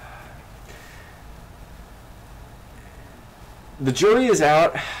 The jury is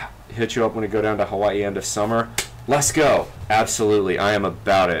out. Hit you up when we go down to Hawaii end of summer. Let's go. Absolutely. I am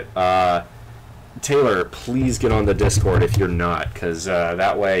about it. Taylor, please get on the Discord if you're not, because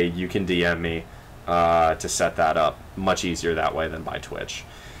that way you can DM me to set that up. Much easier that way than by Twitch.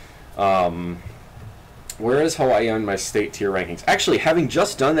 Where is Hawaii on my state tier rankings? Actually, having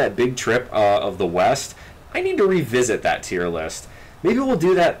just done that big trip of the West, I need to revisit that tier list. Maybe we'll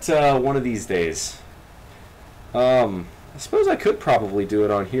do that one of these days. I suppose I could probably do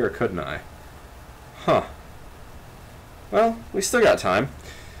it on here, couldn't I? Huh. Well, we still got time.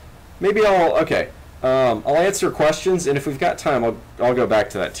 Maybe I'll answer questions, and if we've got time, I'll go back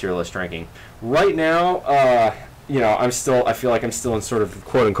to that tier list ranking. Right now, I feel like I'm still in sort of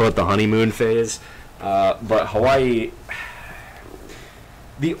quote unquote the honeymoon phase. But Hawaii,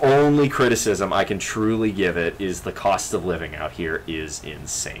 the only criticism I can truly give it is the cost of living out here is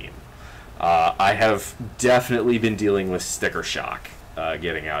insane. I have definitely been dealing with sticker shock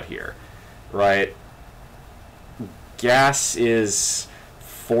getting out here, right? Gas is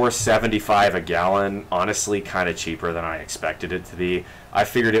 $4.75 a gallon, honestly kind of cheaper than I expected it to be. I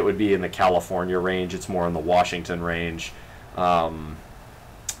figured it would be in the California range. It's more in the Washington range.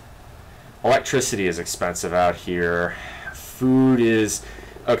 Electricity is expensive out here. Food is...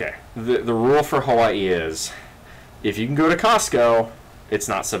 Okay, the rule for Hawaii is, if you can go to Costco, it's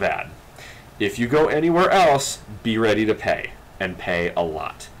not so bad. If you go anywhere else, be ready to pay, and pay a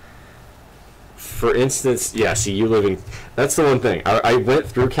lot. For instance, yeah, see, you living... That's the one thing. I went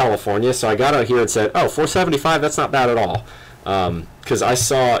through California, so I got out here and said, oh, $4.75, that's not bad at all. Because I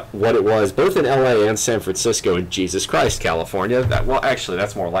saw what it was, both in LA and San Francisco, and Jesus Christ, California. Well, actually,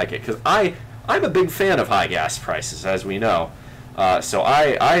 that's more like it, because I'm a big fan of high gas prices, as we know. So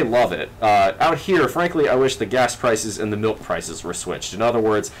I love it. Out here, frankly, I wish the gas prices and the milk prices were switched. In other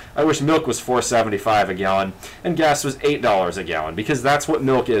words, I wish milk was $4.75 a gallon and gas was $8 a gallon, because that's what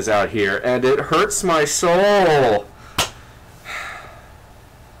milk is out here, and it hurts my soul.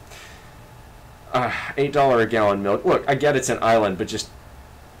 $8 a gallon milk. Look, I get it's an island, but just...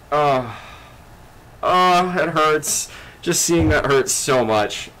 it hurts. Just seeing that hurts so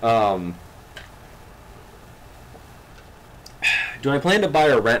much. Do I plan to buy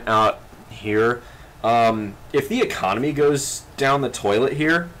or rent out here? If the economy goes down the toilet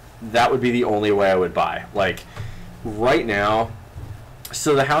here, that would be the only way I would buy. Like, right now,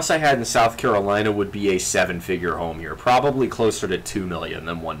 So the house I had in South Carolina would be a 7-figure home here, probably closer to $2 million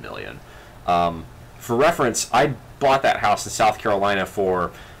than $1 million. For reference, I bought that house in South Carolina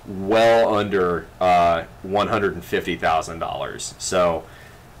for well under $150,000. So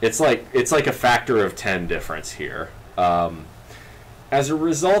it's like a factor of 10 difference here. As a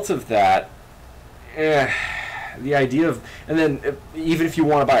result of that, the idea of, and then even if you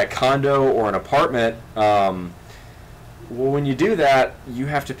want to buy a condo or an apartment, well, when you do that, you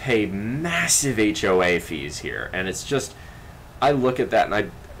have to pay massive HOA fees here, and it's just, I look at that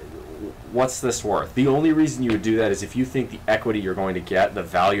and what's this worth? The only reason you would do that is if you think the equity you're going to get, the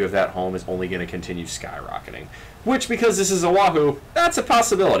value of that home is only going to continue skyrocketing, which, because this is Oahu, that's a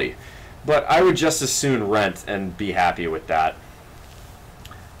possibility. But I would just as soon rent and be happy with that.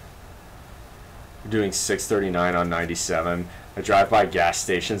 We're doing 639 on 97. I drive by gas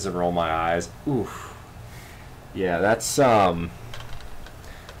stations and roll my eyes. Oof. Yeah, that's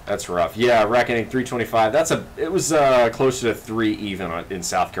rough. Yeah, reckoning 325. It was closer to 3 even in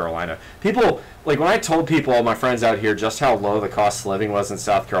South Carolina. People, like, when I told people, all my friends out here, just how low the cost of living was in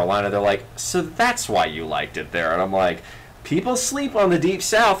South Carolina, they're like, so that's why you liked it there. And I'm like, people sleep on the Deep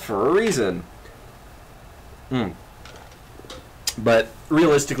South for a reason. But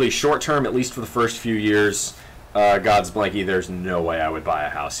realistically, short term, at least for the first few years, God's blankie, there's no way I would buy a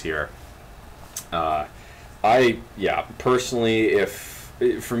house here. Personally,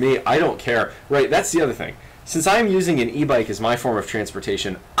 for me, I don't care. Right, that's the other thing. Since I'm using an e-bike as my form of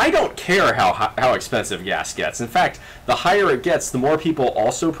transportation, I don't care how expensive gas gets. In fact, the higher it gets, the more people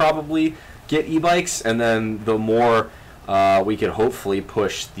also probably get e-bikes, and then the more we could hopefully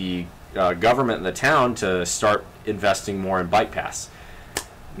push the government and the town to start investing more in bike paths.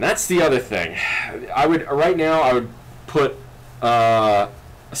 And that's the other thing. Right now I would put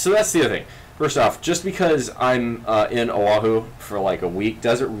so that's the other thing. First off, just because I'm in Oahu for like a week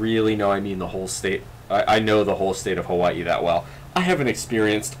doesn't really mean the whole state. I know the whole state of Hawaii that well. I haven't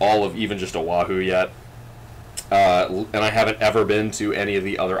experienced all of even just Oahu yet, and I haven't ever been to any of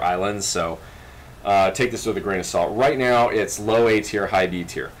the other islands, so take this with a grain of salt. Right now it's low A tier, high B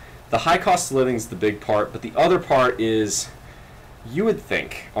tier. The high cost of living is the big part, but the other part is, you would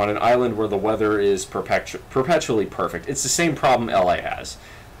think on an island where the weather is perpetually perfect, it's the same problem LA has.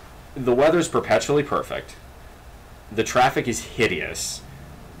 The weather's perpetually perfect. The traffic is hideous.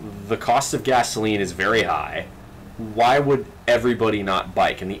 The cost of gasoline is very high. Why would everybody not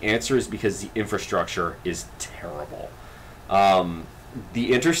bike? And the answer is because the infrastructure is terrible.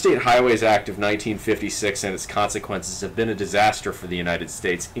 The Interstate Highways Act of 1956 and its consequences have been a disaster for the United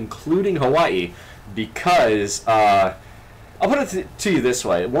States, including Hawaii, because I'll put it to you this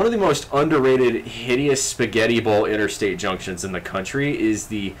way. One of the most underrated, hideous spaghetti bowl interstate junctions in the country is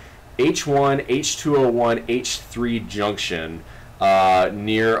the H1, H201, H3 junction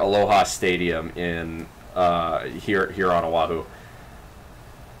near Aloha Stadium in here on Oahu.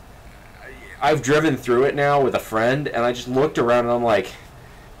 I've driven through it now with a friend, and I just looked around and I'm like,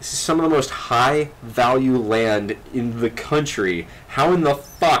 this is some of the most high value land in the country. How in the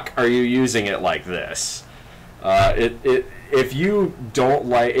fuck are you using it like this? If you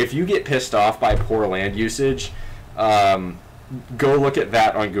get pissed off by poor land usage, go look at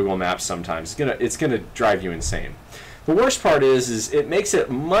that on Google Maps sometimes. It's gonna drive you insane. The worst part is it makes it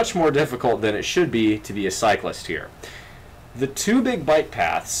much more difficult than it should be to be a cyclist here. The two big bike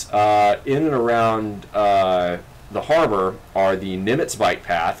paths in and around the harbor are the Nimitz bike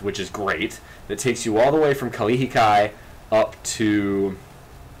path, which is great. That takes you all the way from Kalihikai up to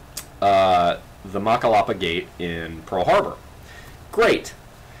the Makalapa Gate in Pearl Harbor. Great.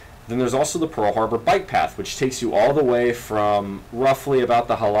 Then there's also the Pearl Harbor bike path, which takes you all the way from roughly about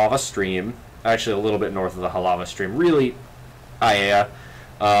the Halawa Stream, actually a little bit north of the Halawa Stream, really, Aiea,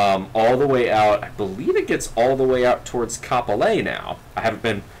 all the way out. I believe it gets all the way out towards Kapolei now. I haven't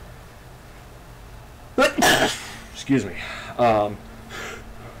been... Excuse me.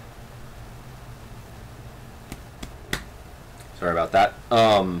 Sorry about that.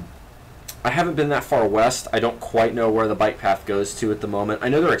 I haven't been that far west. I don't quite know where the bike path goes to at the moment. I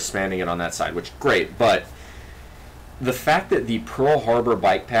know they're expanding it on that side, which is great, but the fact that the Pearl Harbor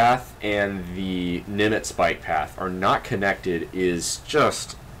bike path and the Nimitz bike path are not connected is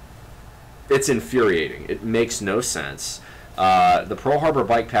just, it's infuriating. It makes no sense. The Pearl Harbor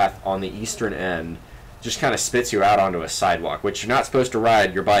bike path on the eastern end just kind of spits you out onto a sidewalk, which you're not supposed to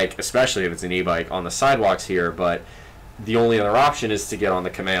ride your bike, especially if it's an e-bike, on the sidewalks here, but the only other option is to get on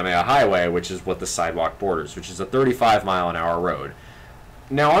the Kamehameha Highway, which is what the sidewalk borders, which is a 35-mile-an-hour road.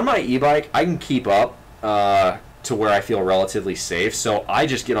 Now, on my e-bike, I can keep up to where I feel relatively safe, so I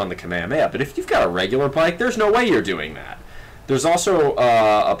just get on the Kamehameha. But if you've got a regular bike, there's no way you're doing that. There's also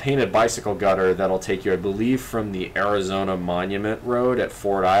a painted bicycle gutter that'll take you, I believe, from the Arizona Monument Road at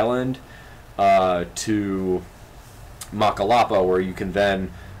Ford Island to Makalapa, where you can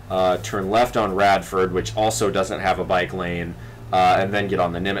then turn left on Radford, which also doesn't have a bike lane, and then get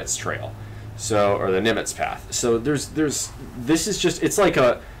on the Nimitz Trail, or the Nimitz Path. So this is just, it's like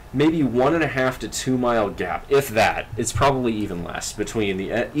a maybe 1.5 to 2 mile gap, if that. It's probably even less between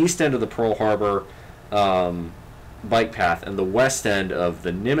the east end of the Pearl Harbor bike path and the west end of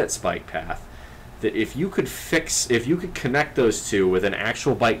the Nimitz bike path. That if you could connect those two with an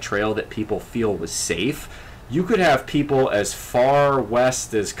actual bike trail that people feel was safe, you could have people as far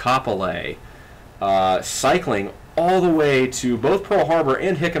west as Kapolei cycling all the way to both Pearl Harbor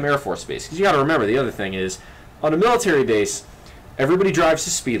and Hickam Air Force Base. Because you got to remember, the other thing is, on a military base, everybody drives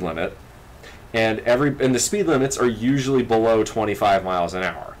the speed limit, and the speed limits are usually below 25 miles an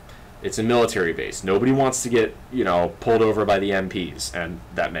hour. It's a military base. Nobody wants to get, pulled over by the MPs, and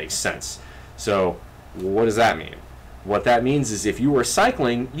that makes sense. So, what does that mean? What that means is if you were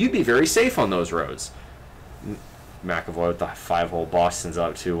cycling, you'd be very safe on those roads. McAvoy with the 5-hole, Boston's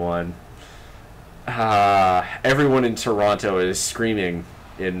up 2-1. Everyone in Toronto is screaming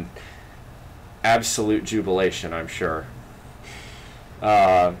in absolute jubilation, I'm sure.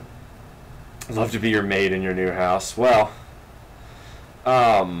 Love to be your maid in your new house. Well,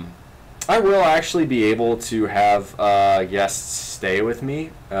 I will actually be able to have guests stay with me,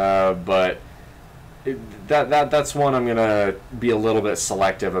 but that's one I'm gonna be a little bit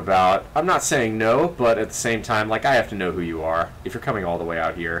selective about. I'm not saying no, but at the same time, I have to know who you are if you're coming all the way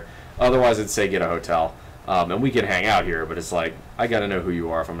out here. Otherwise, I'd say get a hotel, and we can hang out here. But it's I gotta know who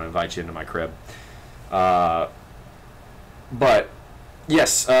you are if I'm gonna invite you into my crib. But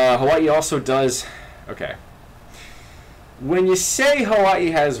yes, Hawaii also does. Okay. When you say Hawaii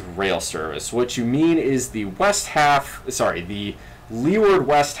has rail service, what you mean is the leeward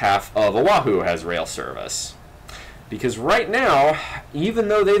west half of Oahu has rail service. Because right now, even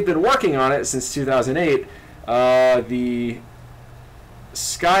though they've been working on it since 2008, the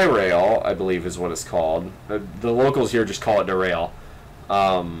Skyrail, I believe is what it's called. The locals here just call it the rail.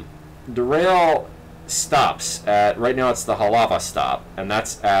 The rail stops at, right now it's the Halawa stop, and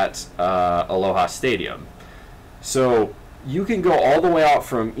that's at Aloha Stadium. So you can go all the way out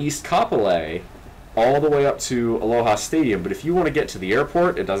from East Kapolei all the way up to Aloha Stadium, but if you want to get to the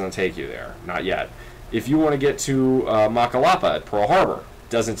airport, it doesn't take you there. Not yet. If you want to get to Makalapa at Pearl Harbor,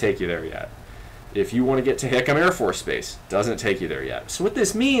 doesn't take you there yet. If you want to get to Hickam Air Force Base, doesn't take you there yet. So what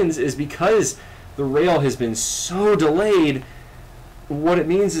this means is, because the rail has been so delayed, what it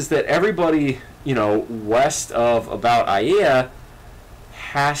means is that everybody, west of about Aiea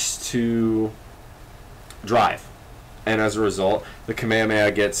has to drive. And as a result, the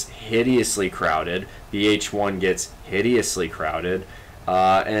Kamehameha gets hideously crowded, the H1 gets hideously crowded,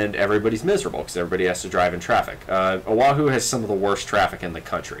 and everybody's miserable because everybody has to drive in traffic. Oahu has some of the worst traffic in the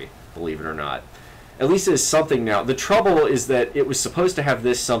country, believe it or not. At least it is something now. The trouble is that it was supposed to have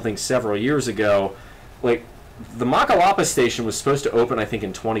this something several years ago. The Makalapa station was supposed to open, I think,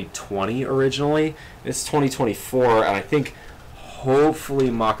 in 2020 originally. It's 2024, and I think hopefully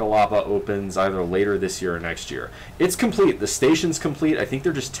Makalapa opens either later this year or next year. It's complete. The station's complete. I think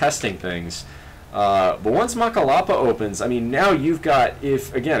they're just testing things. But once Makalapa opens, I mean, now you've got,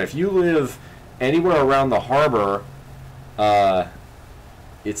 if you live anywhere around the harbor,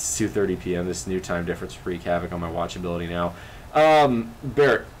 it's 2:30 p.m. This new time difference wreak havoc on my watchability now.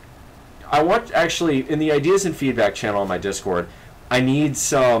 Barrett, I want, actually, in the ideas and feedback channel on my Discord, I'm going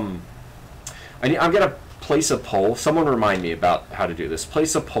to place a poll. Someone remind me about how to do this.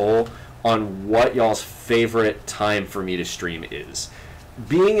 Place a poll on what y'all's favorite time for me to stream is.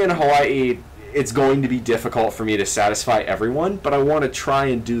 Being in Hawaii, it's going to be difficult for me to satisfy everyone, but I want to try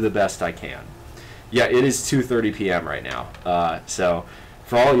and do the best I can. Yeah, it is 2:30 p.m. right now. So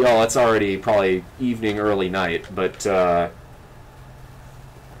for all y'all, it's already probably evening, early night, but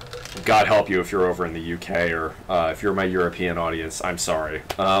God help you if you're over in the UK, or if you're my European audience, I'm sorry.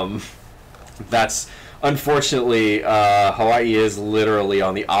 That's, unfortunately, Hawaii is literally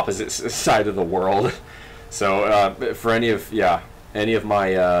on the opposite side of the world. So for any of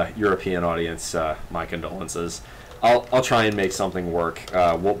my European audience, my condolences. I'll try and make something work.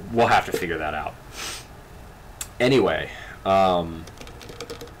 We'll have to figure that out. Anyway,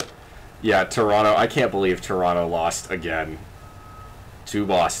 yeah, Toronto. I can't believe Toronto lost again to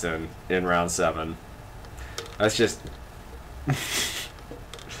Boston in round 7. That's just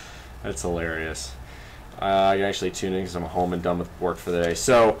that's hilarious. I can actually tune in because I'm home and done with work for the day.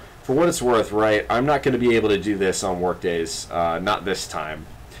 So, for what it's worth, right, I'm not going to be able to do this on work days, not this time.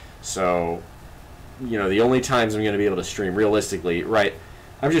 So, you know, the only times I'm going to be able to stream realistically, right?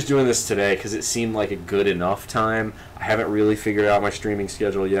 I'm just doing this today because it seemed like a good enough time. I haven't really figured out my streaming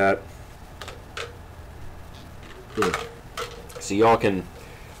schedule yet. So y'all can,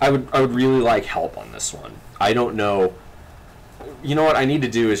 I would really like help on this one. I don't know. You know what I need to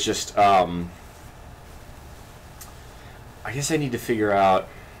do is just, I guess I need to figure out,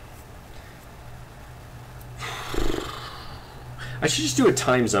 I should just do a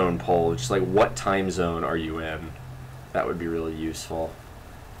time zone poll, just like what time zone are you in? That would be really useful.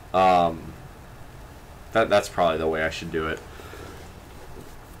 That's probably the way I should do it.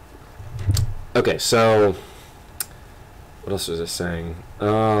 Okay, so what else was I saying?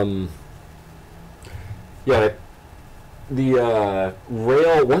 Yeah, the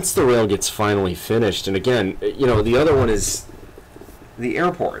rail, once the rail gets finally finished, and again, you know, the other one is the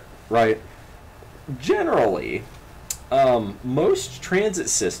airport, right? Generally, most transit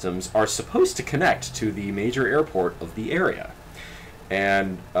systems are supposed to connect to the major airport of the area.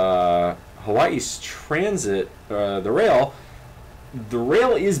 And Hawaii's transit, the rail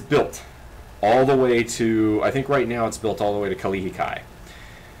is built all the way to, I think right now it's built all the way to Kalihikai.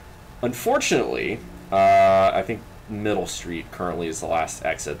 Unfortunately, I think Middle Street currently is the last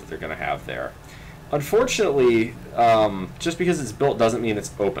exit that they're going to have there. Unfortunately, just because it's built doesn't mean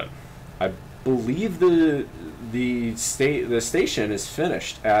it's open. I believe the station is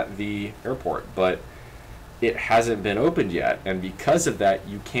finished at the airport, but it hasn't been opened yet, and because of that,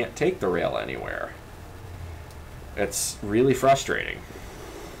 you can't take the rail anywhere. It's really frustrating.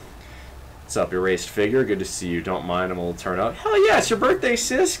 What's up, erased figure? Good to see you. Don't mind, I'm a little turned up. Hell yeah, it's your birthday,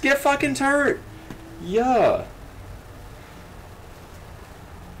 sis. Get fucking turned. Yeah.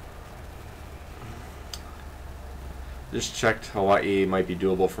 Just checked Hawaii might be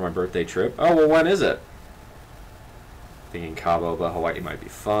doable for my birthday trip. Oh, well, when is it? Thinking Cabo, but Hawaii might be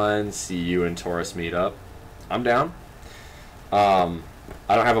fun. See you and Taurus meet up. I'm down. I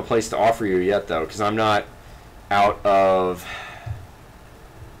don't have a place to offer you yet, though, because I'm not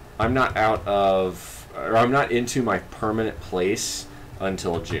into my permanent place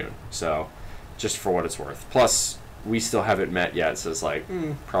until June. So, just for what it's worth. Plus, we still haven't met yet, so it's like,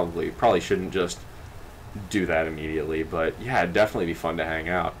 probably shouldn't just do that immediately. But yeah, it'd definitely be fun to hang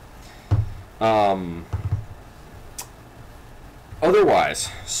out. Otherwise,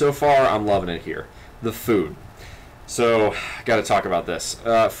 so far I'm loving it here. The food. So, got to talk about this.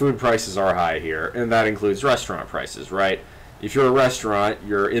 Food prices are high here, and that includes restaurant prices, right? If you're a restaurant,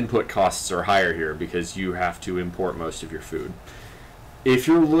 your input costs are higher here because you have to import most of your food. If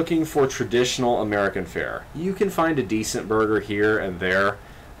you're looking for traditional American fare, you can find a decent burger here and there,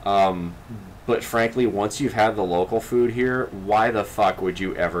 but frankly, once you've had the local food here, why the fuck would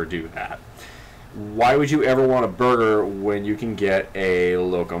you ever do that? Why would you ever want a burger when you can get a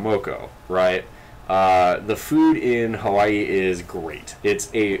locomoco, right? The food in Hawaii is great.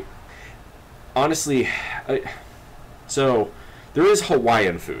 So there is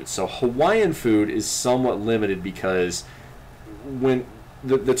Hawaiian food. So Hawaiian food is somewhat limited because when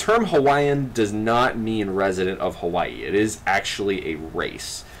the term Hawaiian does not mean resident of Hawaii. It is actually a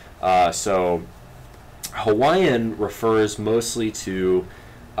race. So Hawaiian refers mostly to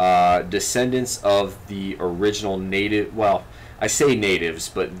descendants of the original native, well, I say natives,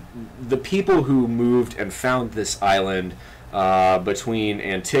 but the people who moved and found this island between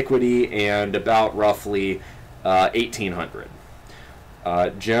antiquity and about roughly 1800.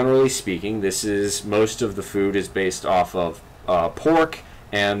 Generally speaking, most of the food is based off of pork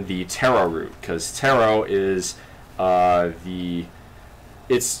and the taro root, because taro is the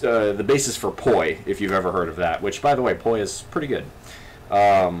basis for poi, if you've ever heard of that, which, by the way, poi is pretty good.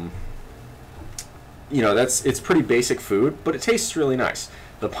 It's pretty basic food, but it tastes really nice.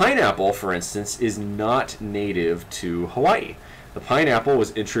 The pineapple, for instance, is not native to Hawaii. The pineapple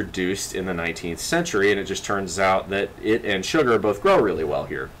was introduced in the 19th century, and it just turns out that it and sugar both grow really well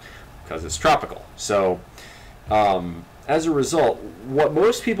here because it's tropical. So, as a result, what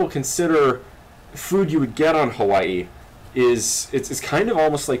most people consider food you would get on Hawaii is it's kind of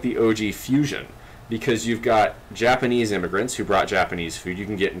almost like the OG fusion, because you've got Japanese immigrants who brought Japanese food. You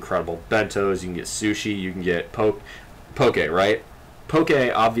can get incredible bentos, you can get sushi, you can get poke, right? Poke,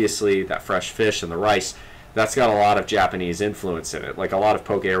 obviously, that fresh fish and the rice, that's got a lot of Japanese influence in it. Like, a lot of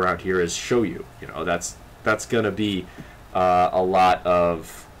poke around here is shoyu. That's going to be a lot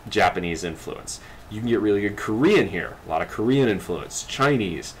of Japanese influence. You can get really good Korean here. A lot of Korean influence.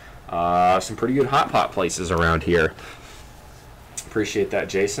 Chinese. Some pretty good hot pot places around here. Appreciate that,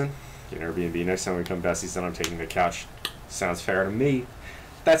 Jason. Get an Airbnb next time we come. Bessie said I'm taking the couch. Sounds fair to me.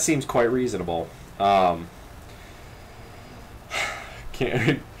 That seems quite reasonable.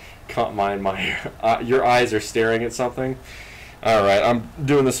 can't mind my... your eyes are staring at something. Alright, I'm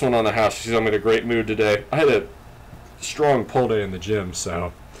doing this one on the house because I'm in a great mood today. I had a strong pull day in the gym,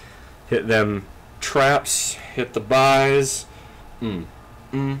 so... Hit them traps, hit the buys.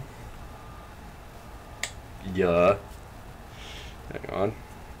 Yeah. Hang on.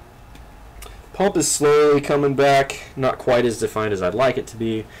 Pump is slowly coming back, not quite as defined as I'd like it to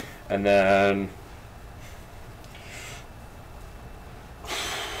be. And then...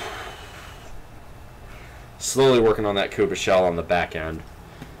 slowly working on that Kuba shell on the back end.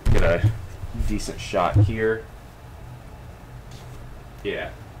 Get a decent shot here.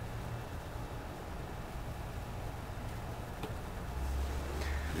 Yeah.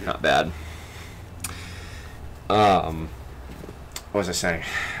 Not bad. What was I saying?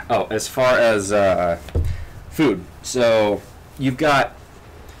 Oh, as far as food. So you've got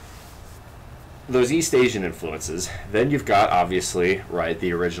those East Asian influences. Then you've got, obviously, right,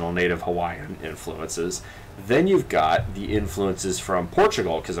 the original native Hawaiian influences. Then you've got the influences from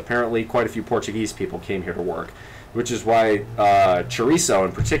Portugal, because apparently quite a few Portuguese people came here to work, which is why chorizo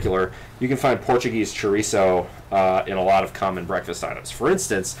in particular, you can find Portuguese chorizo in a lot of common breakfast items. For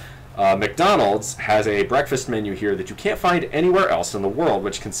instance, McDonald's has a breakfast menu here that you can't find anywhere else in the world,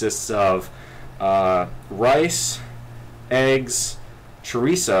 which consists of rice, eggs,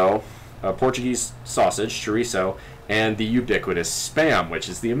 chorizo, Portuguese sausage, chorizo, and the ubiquitous Spam, which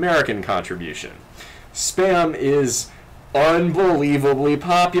is the American contribution. Spam is unbelievably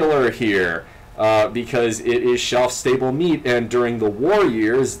popular here because it is shelf-stable meat, and during the war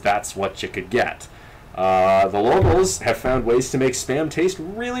years, that's what you could get. The locals have found ways to make Spam taste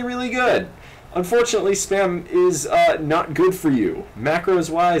really, really good. Unfortunately, Spam is not good for you.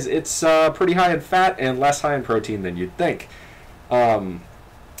 Macros-wise, it's pretty high in fat and less high in protein than you'd think.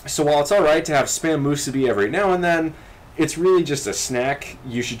 So while it's alright to have Spam musubi every now and then, it's really just a snack.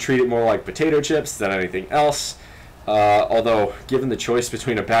 You should treat it more like potato chips than anything else. Although, given the choice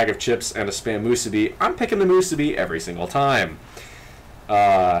between a bag of chips and a Spam musubi, I'm picking the musubi every single time.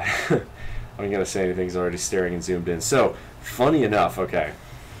 I'm going to say anything's already staring and zoomed in. So, funny enough, okay.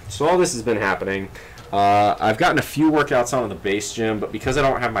 So all this has been happening. I've gotten a few workouts on in the base gym, but because I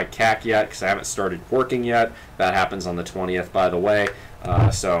don't have my CAC yet, because I haven't started working yet, that happens on the 20th, by the way.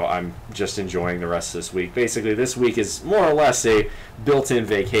 So I'm just enjoying the rest of this week. Basically, this week is more or less a built-in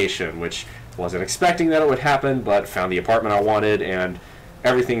vacation, which wasn't expecting that it would happen, but found the apartment I wanted, and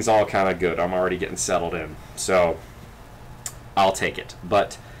everything's all kind of good. I'm already getting settled in, so I'll take it.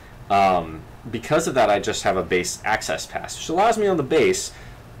 But because of that, I just have a base access pass, which allows me on the base,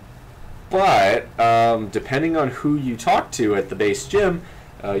 but depending on who you talk to at the base gym,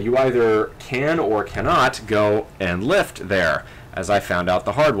 you either can or cannot go and lift there, as I found out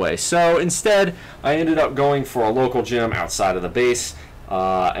the hard way. So instead, I ended up going for a local gym outside of the base,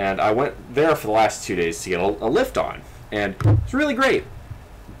 and I went there for the last 2 days to get a lift on, and it's really great.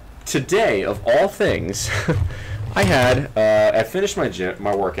 Today, of all things, I finished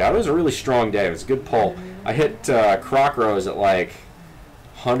my workout. It was a really strong day. It was a good pull. I hit croc rows at like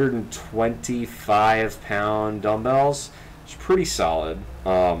 125-pound dumbbells. It's pretty solid.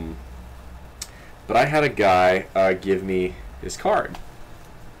 But I had a guy give me his card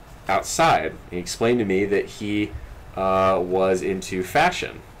outside. He explained to me that he was into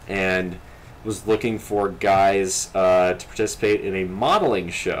fashion and was looking for guys to participate in a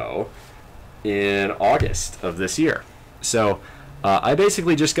modeling show in August of this year. So I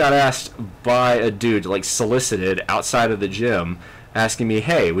basically just got asked by a dude, like solicited outside of the gym, asking me,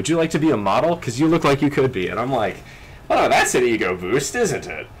 hey, would you like to be a model? Because you look like you could be. And I'm like, oh, that's an ego boost, isn't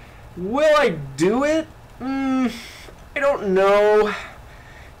it? Will I do it? I don't know.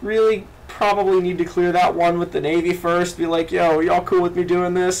 Really probably need to clear that one with the Navy first. Be like, yo, y'all cool with me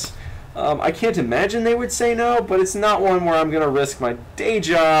doing this? I can't imagine they would say no, but it's not one where I'm going to risk my day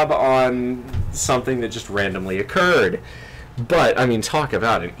job on something that just randomly occurred. But, I mean, talk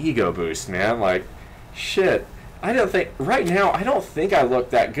about an ego boost, man. Like, shit. Right now, I don't think I look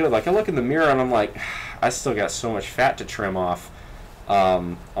that good. Like, I look in the mirror and I'm like, I still got so much fat to trim off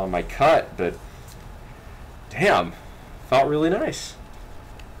on my cut, but damn, felt really nice.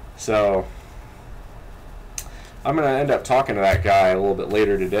 So I'm going to end up talking to that guy a little bit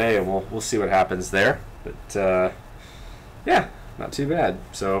later today, and we'll see what happens there. But, yeah, not too bad.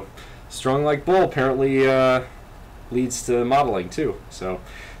 So, strong like bull apparently leads to modeling, too. So,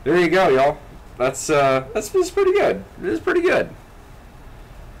 there you go, y'all. That's pretty good. It is pretty good.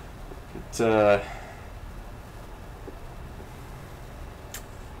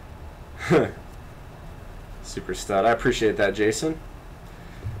 Super stud. I appreciate that, Jason.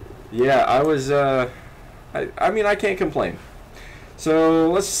 Yeah, I was... I mean, I can't complain. So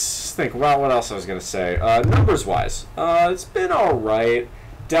let's think about what else I was going to say. Numbers-wise, it's been all right.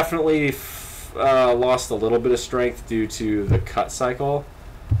 Definitely lost a little bit of strength due to the cut cycle.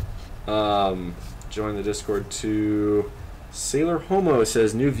 Join the Discord too. Sailor Homo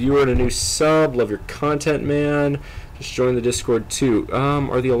says, new viewer and a new sub. Love your content, man. Just join the Discord too.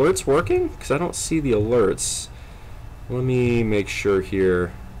 Are the alerts working? Because I don't see the alerts. Let me make sure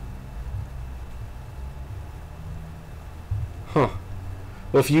here. Huh.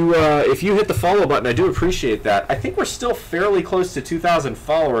 Well, if you hit the follow button, I do appreciate that. I think we're still fairly close to 2,000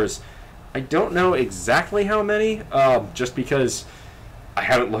 followers. I don't know exactly how many, just because I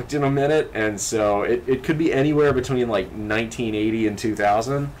haven't looked in a minute, and so it could be anywhere between like 1980 and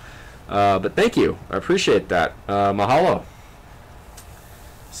 2000. But thank you, I appreciate that. Mahalo.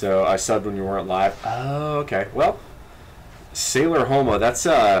 So I subbed when you weren't live. Oh, okay. Well, Sailor Homo, that's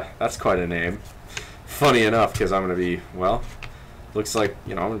quite a name. Funny enough, because I'm gonna be, well, looks like,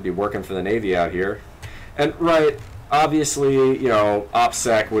 I'm going to be working for the Navy out here. And, right, obviously,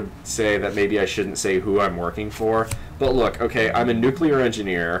 OPSEC would say that maybe I shouldn't say who I'm working for. But look, okay, I'm a nuclear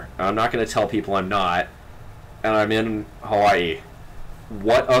engineer. I'm not going to tell people I'm not. And I'm in Hawaii.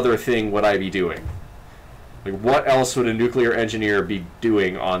 What other thing would I be doing? Like, what else would a nuclear engineer be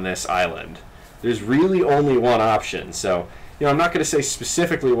doing on this island? There's really only one option. So, I'm not going to say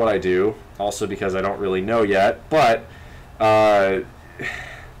specifically what I do, also because I don't really know yet. But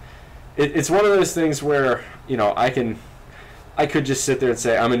it's one of those things where I could just sit there and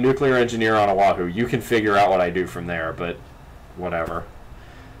say I'm a nuclear engineer on Oahu. You can figure out what I do from there, but whatever.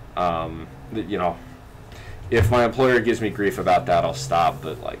 If my employer gives me grief about that, I'll stop.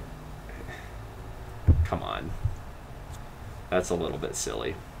 But like, come on, that's a little bit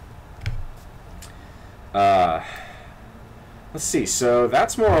silly. Let's see. So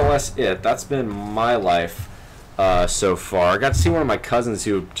that's more or less it. That's been my life. So far. I got to see one of my cousins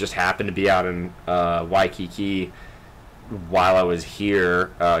who just happened to be out in Waikiki while I was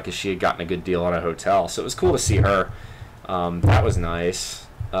here because she had gotten a good deal on a hotel. So it was cool to see her. That was nice.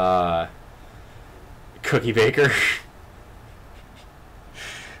 Cookie baker.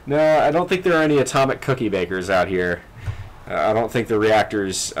 No, I don't think there are any atomic cookie bakers out here. I don't think the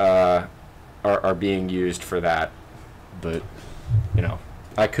reactors are being used for that. But,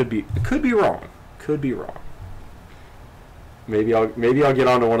 I could be wrong. Could be wrong. Maybe I'll get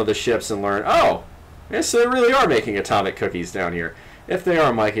onto one of the ships and learn, oh, yes, so they really are making atomic cookies down here. If they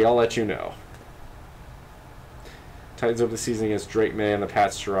are, Mikey, I'll let you know. Titans open the season against Drake May and the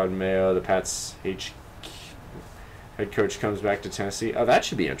Pats Gerard Mayo. The Pats head coach comes back to Tennessee. Oh, that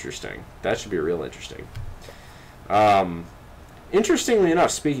should be interesting. That should be real interesting. Interestingly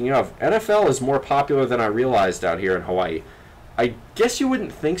enough, speaking of, NFL is more popular than I realized out here in Hawaii. I guess you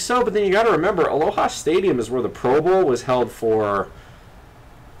wouldn't think so, but then you got to remember, Aloha Stadium is where the Pro Bowl was held for,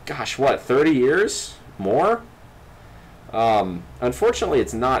 gosh, what, 30 years? More? Unfortunately,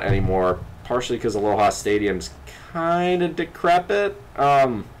 it's not anymore, partially because Aloha Stadium's kind of decrepit.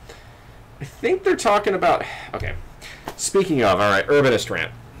 I think they're talking about... Okay, speaking of, all right, urbanist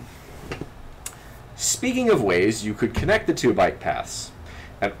rant. Speaking of ways you could connect the two bike paths,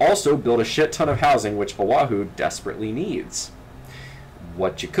 and also build a shit ton of housing, which Oahu desperately needs.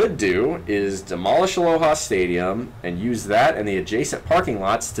 What you could do is demolish Aloha Stadium and use that and the adjacent parking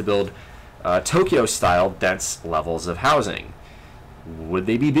lots to build Tokyo-style dense levels of housing. Would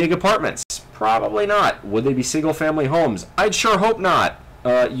they be big apartments? Probably not. Would they be single-family homes? I'd sure hope not.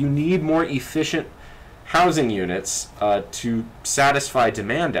 You need more efficient housing units to satisfy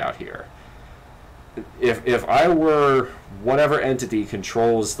demand out here. If I were whatever entity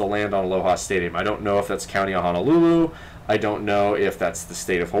controls the land on Aloha Stadium, I don't know if that's County of Honolulu, I don't know if that's the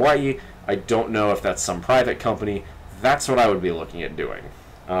state of Hawaii, I don't know if that's some private company, that's what I would be looking at doing.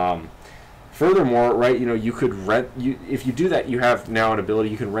 Furthermore, right, you could rent, if you do that, you have now an ability,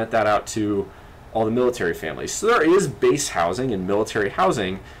 you can rent that out to all the military families. So there is base housing and military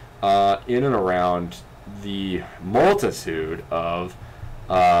housing in and around the multitude of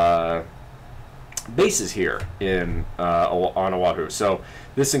bases here on Oahu. So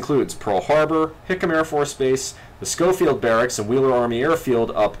this includes Pearl Harbor, Hickam Air Force Base, the Schofield Barracks and Wheeler Army Airfield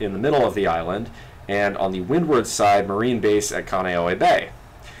up in the middle of the island, and on the windward side, Marine Base at Kaneohe Bay.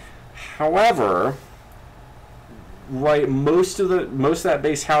 However, right, most of that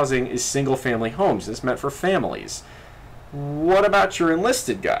base housing is single-family homes. It's meant for families. What about your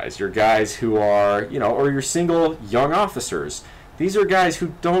enlisted guys? Your guys who are, or your single young officers? These are guys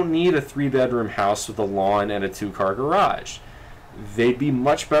who don't need a 3-bedroom house with a lawn and a 2-car garage. They'd be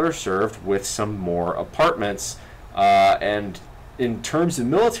much better served with some more apartments. And in terms of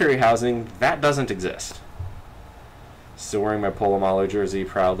military housing, that doesn't exist. Still wearing my BullMuscle jersey,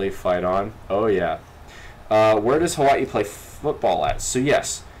 proudly, fight on. Oh yeah. Where does Hawaii play football at? So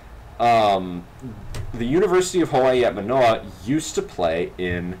yes, the University of Hawaii at Manoa used to play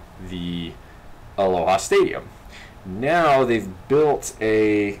in the Aloha Stadium. Now they've built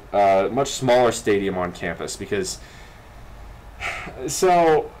a much smaller stadium on campus because,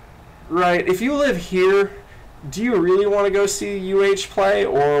 so, right, if you live here, do you really want to go see UH play,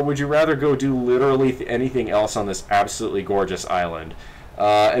 or would you rather go do literally anything else on this absolutely gorgeous island?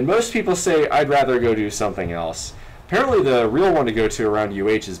 And most people say, I'd rather go do something else. Apparently the real one to go to around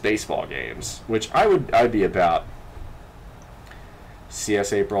UH is baseball games, which I'd be about.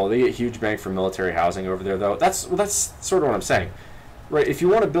 CS April, they get huge bang for military housing over there, though. That's sort of what I'm saying. Right, if you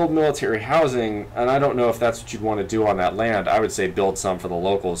want to build military housing, and I don't know if that's what you'd want to do on that land, I would say build some for the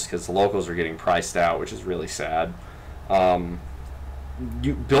locals, because the locals are getting priced out, which is really sad.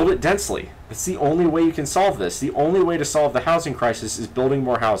 You build it densely. That's the only way you can solve this. The only way to solve the housing crisis is building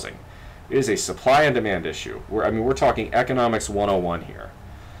more housing. It is a supply and demand issue. We're talking economics 101 here.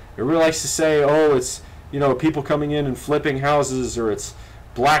 Everybody likes to say, oh, it's, you know, people coming in and flipping houses, or it's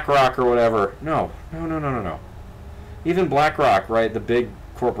BlackRock or whatever. No. Even BlackRock, right, the big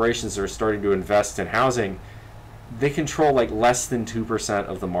corporations that are starting to invest in housing, they control like less than 2%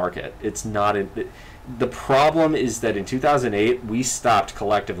 of the market. It's not the problem is that in 2008 we stopped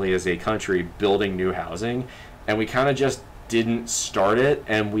collectively as a country building new housing, and we kind of just didn't start it,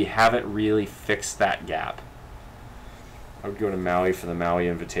 and we haven't really fixed that gap. I would go to Maui for the Maui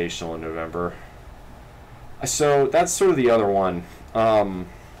Invitational in November. So that's sort of the other one.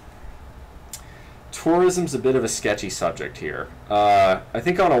 Tourism's a bit of a sketchy subject here. I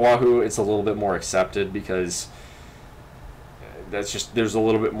think on Oahu it's a little bit more accepted because there's a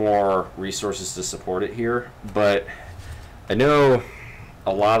little bit more resources to support it here. But I know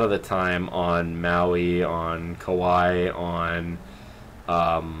a lot of the time on Maui, on Kauai, on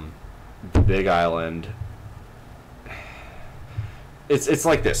the Big Island, it's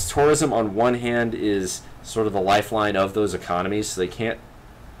like this. Tourism on one hand is sort of the lifeline of those economies, so they can't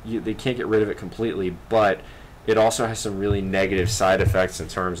get rid of it completely, but it also has some really negative side effects in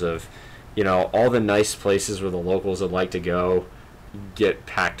terms of, you know, all the nice places where the locals would like to go get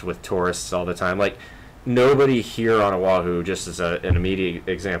packed with tourists all the time. Like, nobody here on Oahu, just as an immediate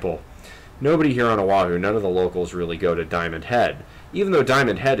example, nobody here on Oahu, none of the locals really go to Diamond Head. Even though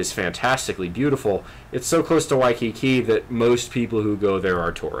Diamond Head is fantastically beautiful, it's so close to Waikiki that most people who go there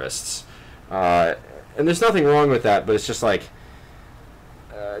are tourists. And there's nothing wrong with that, but it's just like,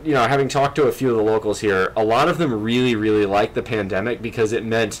 you know, having talked to a few of the locals here, a lot of them really, really liked the pandemic because it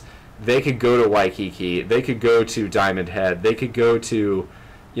meant they could go to Waikiki, they could go to Diamond Head, they could go to,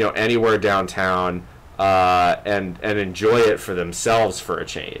 you know, anywhere downtown and enjoy it for themselves for a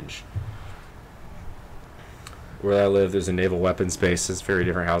change. Where I live, there's a naval weapons base. It's very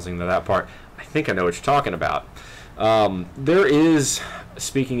different housing than that part. I think I know what you're talking about. There is,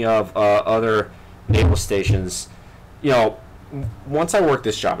 speaking of other naval stations, you know, once I work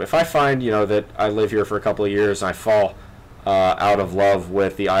this job, if I find, you know, that I live here for a couple of years and I fall out of love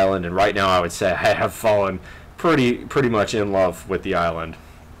with the island, and right now I would say I have fallen pretty much in love with the island.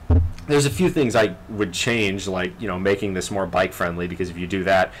 There's a few things I would change, like, you know, making this more bike friendly, because if you do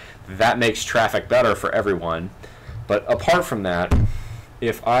that, that makes traffic better for everyone. But apart from that,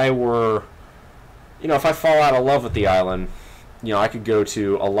 if I were, you know, if I fall out of love with the island, you know, I could go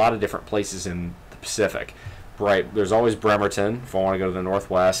to a lot of different places in the Pacific. Right, there's always Bremerton if I want to go to the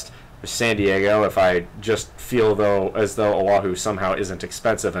Northwest. There's San Diego if I just feel as though Oahu somehow isn't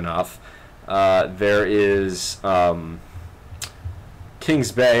expensive enough. There is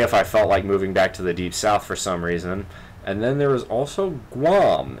Kings Bay if I felt like moving back to the Deep South for some reason. And then there is also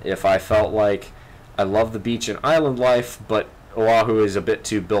Guam if I felt like I love the beach and island life, but Oahu is a bit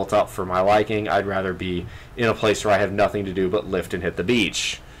too built up for my liking. I'd rather be in a place where I have nothing to do but lift and hit the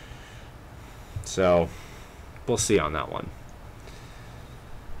beach. So we'll see on that one.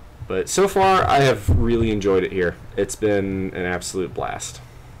 But so far, I have really enjoyed it here. It's been an absolute blast.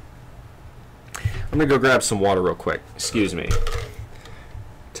 I'm going to go grab some water real quick. Excuse me.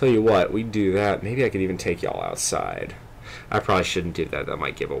 Tell you what, we do that. Maybe I could even take y'all outside. I probably shouldn't do that. That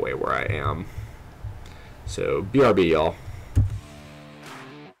might give away where I am. So, BRB, y'all.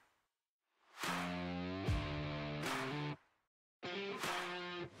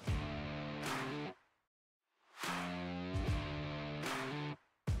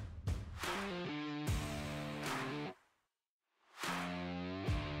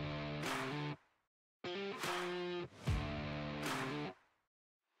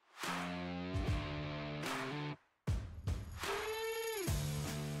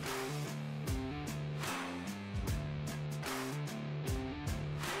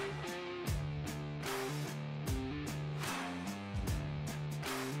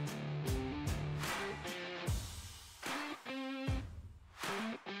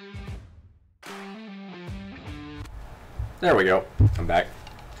 There we go. I'm back.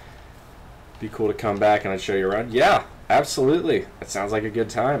 Be cool to come back and I'd show you around. Yeah, absolutely. That sounds like a good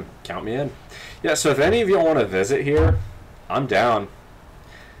time. Count me in. Yeah, so if any of y'all want to visit here, I'm down.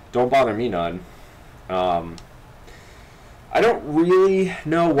 Don't bother me none. I don't really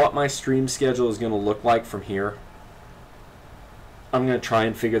know what my stream schedule is going to look like from here. I'm going to try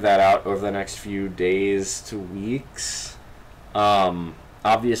and figure that out over the next few days to weeks.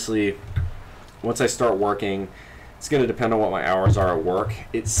 Obviously, once I start working, it's going to depend on what my hours are at work.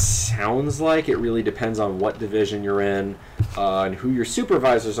 It sounds like it really depends on what division you're in and who your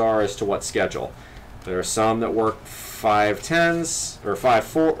supervisors are as to what schedule. There are some that work 5/10s or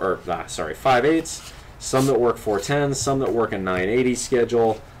 5/8s. Some that work 4/10s, some that work a 9/80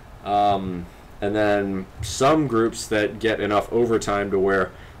 schedule, and then some groups that get enough overtime to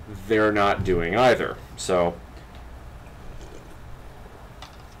where they're not doing either. So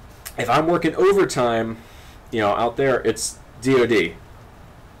if I'm working overtime, out there, it's DoD,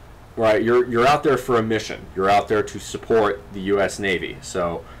 right? You're out there for a mission. You're out there to support the U.S. Navy.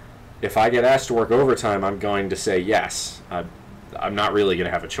 So if I get asked to work overtime, I'm going to say yes. I'm not really going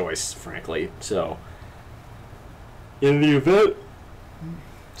to have a choice, frankly. So in the event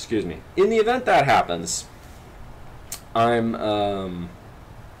that happens, I'm going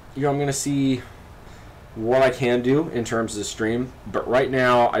to see what I can do in terms of the stream. But right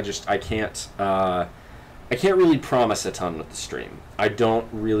now, I can't really promise a ton with the stream. I don't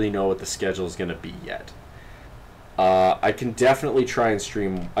really know what the schedule is going to be yet. I can definitely try and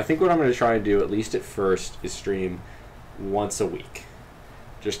stream. I think what I'm going to try and do, at least at first, is stream once a week.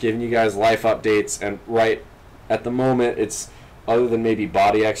 Just giving you guys life updates, and right at the moment, it's other than maybe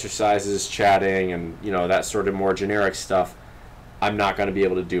body exercises, chatting, and that sort of more generic stuff, I'm not going to be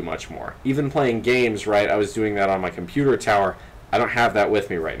able to do much more. Even playing games, right? I was doing that on my computer tower. I don't have that with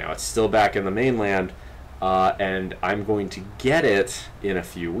me right now. It's still back in the mainland, and I'm going to get it in a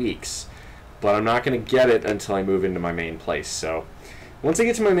few weeks. But I'm not going to get it until I move into my main place. So once I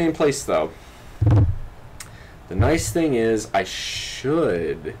get to my main place, though, the nice thing is I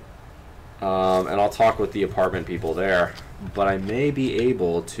should, and I'll talk with the apartment people there, but I may be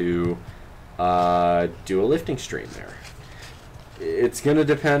able to do a lifting stream there. It's going to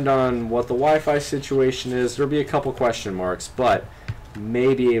depend on what the Wi-Fi situation is. There'll be a couple question marks, but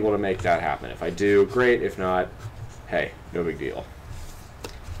may be able to make that happen. If I do, great. If not, hey, no big deal.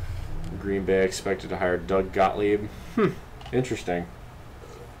 Green Bay expected to hire Doug Gottlieb. Interesting.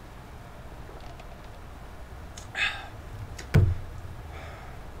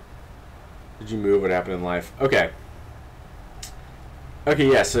 Did you move? What happened in life? Okay.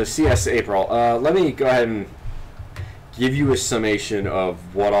 Okay, yeah, so CS April. Let me go ahead and give you a summation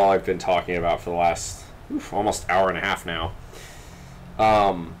of what all I've been talking about for the last almost hour and a half now.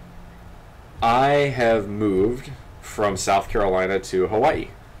 I have moved from South Carolina to Hawaii.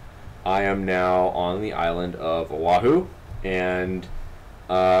 I am now on the island of Oahu, and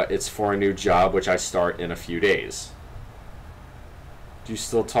it's for a new job, which I start in a few days. Do you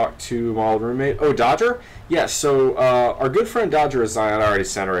still talk to my old roommate? Oh, Dodger? Yes, so our good friend Dodger Zion, I already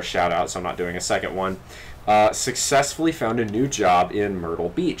sent her a shout out, so I'm not doing a second one, successfully found a new job in Myrtle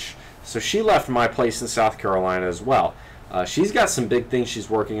Beach. So she left my place in South Carolina as well. She's got some big things she's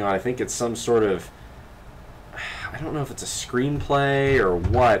working on. I think it's some sort of, I don't know if it's a screenplay or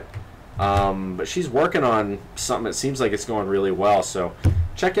what, but she's working on something that seems like it's going really well. So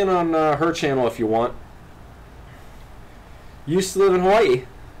check in on her channel if you want. Used to live in Hawaii.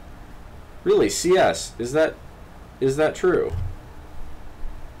 Really? CS? Is that true?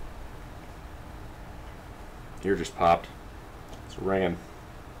 Ear just popped. It's ringing.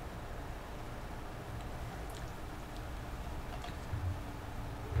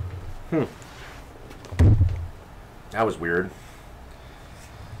 That was weird.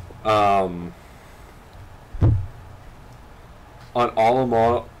 On Ala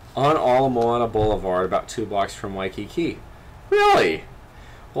Moana Boulevard, about 2 blocks from Waikiki. Really?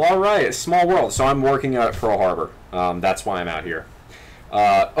 Well, all right. It's a small world. So I'm working out at Pearl Harbor. That's why I'm out here.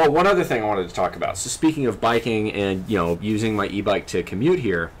 One other thing I wanted to talk about. So speaking of biking and using my e-bike to commute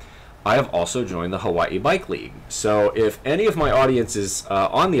here, I have also joined the Hawaii Bike League. So if any of my audience is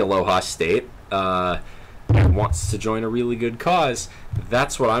on the Aloha State and wants to join a really good cause,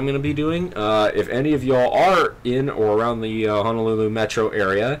 that's what I'm going to be doing. If any of y'all are in or around the Honolulu metro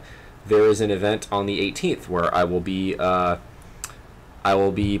area, there is an event on the 18th where I will be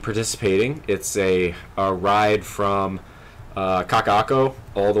participating. It's a ride from Kaka'ako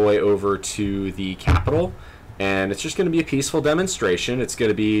all the way over to the Capitol, and it's just going to be a peaceful demonstration. It's going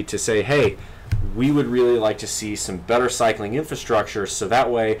to be to say, hey, we would really like to see some better cycling infrastructure, so that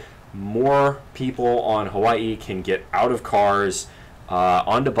way more people on Hawaii can get out of cars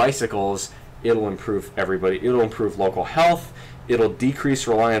onto bicycles, it'll improve everybody. It'll improve local health. It'll decrease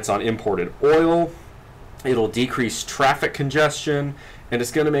reliance on imported oil. It'll decrease traffic congestion, and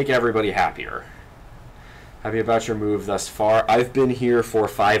it's going to make everybody happier. Happy about your move thus far. I've been here for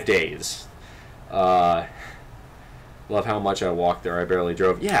 5 days. Love how much I walked there. I barely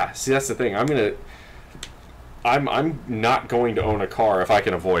drove. Yeah, see, that's the thing. I'm not going to own a car if I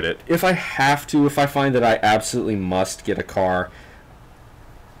can avoid it. If I have to, if I find that I absolutely must get a car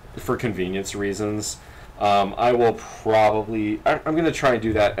for convenience reasons, I will probably... I'm going to try and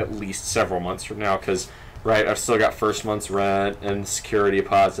do that at least several months from now because, right, I've still got first month's rent and security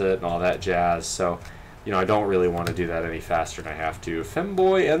deposit and all that jazz. So, you know, I don't really want to do that any faster than I have to.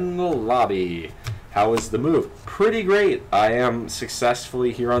 Femboy in the lobby. How is the move? Pretty great. I am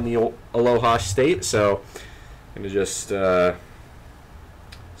successfully here on the Aloha state, so I'm going to just see if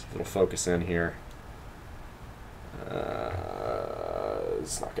it'll focus in here.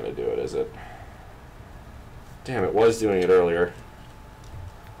 It's not going to do it, is it? Damn, it was doing it earlier.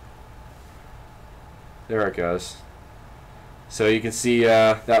 There it goes. So you can see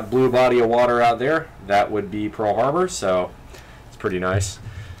that blue body of water out there. That would be Pearl Harbor, so it's pretty nice.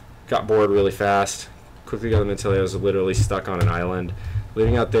 Got bored really fast. Quickly got them until I was literally stuck on an island.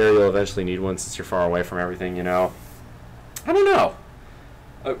 Living out there, you'll eventually need one since you're far away from everything, you know. I don't know.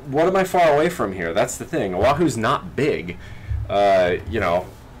 What am I far away from here? That's the thing. Oahu's not big. You know,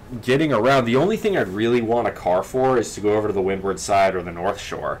 getting around, the only thing I'd really want a car for is to go over to the windward side or the north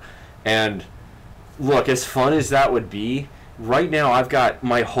shore. And look, as fun as that would be, right now I've got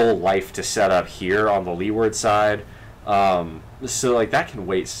my whole life to set up here on the leeward side. So like that can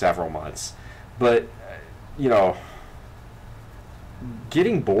wait several months. But, you know,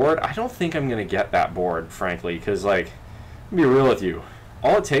 getting bored, I don't think I'm going to get that bored, frankly, because, like, to be real with you,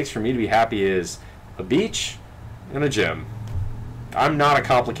 all it takes for me to be happy is a beach and a gym. I'm not a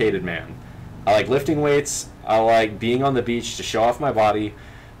complicated man. I like lifting weights. I like being on the beach to show off my body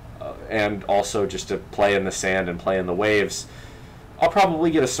and also just to play in the sand and play in the waves. I'll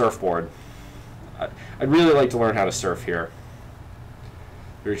probably get a surfboard. I'd really like to learn how to surf here.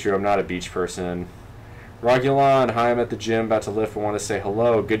 Very true, I'm not a beach person. Ragulon, hi, I'm at the gym, about to lift, I want to say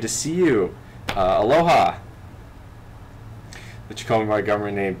hello. Good to see you. Aloha. That you call me my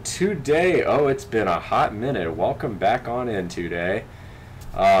government name today. Oh, it's been a hot minute. Welcome back on in today.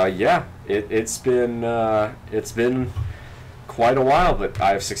 Yeah, it's been quite a while, but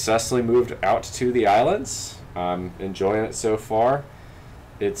I've successfully moved out to the islands. I'm enjoying it so far.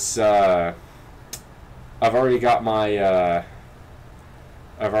 It's I've already got my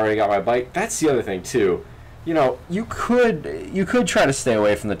bike. That's the other thing too. You know, you could try to stay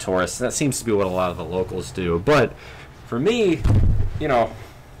away from the tourists. That seems to be what a lot of the locals do. But for me, you know,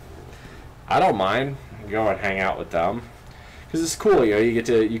 I don't mind go and hang out with them because it's cool. You know,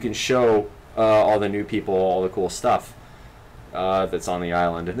 you can show all the new people all the cool stuff that's on the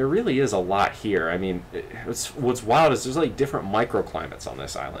island, and there really is a lot here. I mean, what's wild is there's like different microclimates on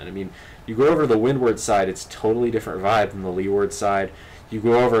this island. I mean, you go over to the windward side, it's totally different vibe than the leeward side. You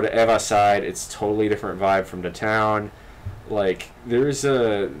go over to Ewa side, it's totally different vibe from the town. Like there's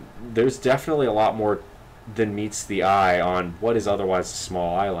definitely a lot more than meets the eye on what is otherwise a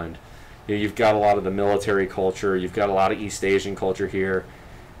small island. You know, you've got a lot of the military culture, you've got a lot of East Asian culture here.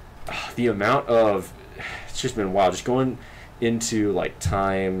 The amount of, it's just been wild. Just going into like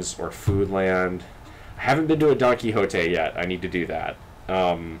Times or Foodland. I haven't been to a Don Quixote yet. I need to do that.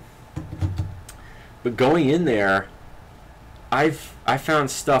 But going in there, I found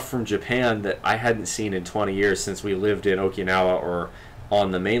stuff from Japan that I hadn't seen in 20 years since we lived in Okinawa or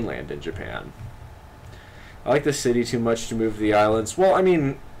on the mainland in Japan. I like the city too much to move to the islands. Well, I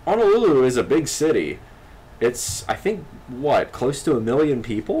mean, Honolulu is a big city. It's, I think, what, close to 1 million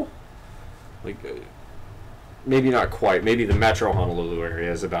people? Like, maybe not quite. Maybe the metro Honolulu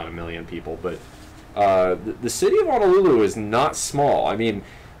area is about 1 million people, but the city of Honolulu is not small. I mean,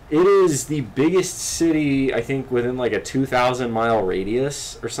 it is the biggest city, I think, within like a 2,000-mile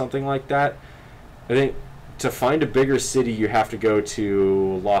radius or something like that. I think to find a bigger city, you have to go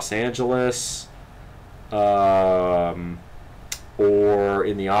to Los Angeles, or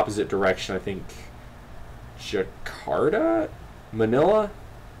in the opposite direction, I think Jakarta? Manila?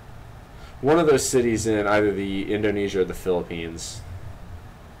 One of those cities in either the Indonesia or the Philippines.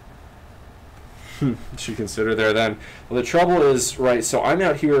 Should consider there then. Well, the trouble is, right, so I'm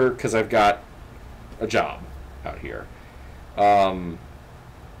out here because I've got a job out here.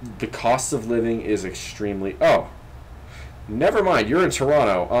 The cost of living is extremely... Oh, never mind, you're in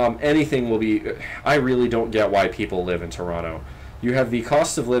Toronto. Anything will be... I really don't get why people live in Toronto. You have the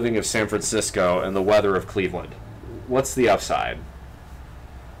cost of living of San Francisco and the weather of Cleveland. What's the upside?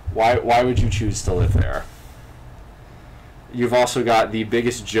 Why would you choose to live there? You've also got the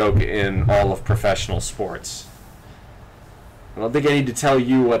biggest joke in all of professional sports. I don't think I need to tell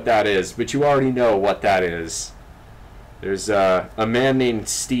you what that is, but you already know what that is. There's a man named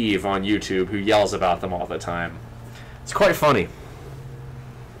Steve on YouTube who yells about them all the time. It's quite funny.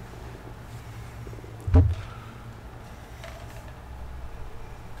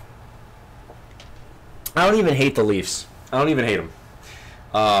 I don't even hate the Leafs. I don't even hate them.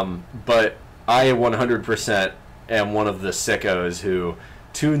 But I 100% am one of the sickos who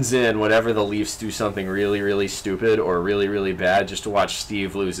tunes in whenever the Leafs do something really, really stupid or really, really bad just to watch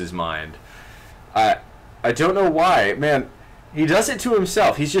Steve lose his mind. I don't know why. Man, he does it to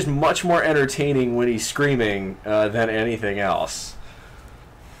himself. He's just much more entertaining when he's screaming than anything else.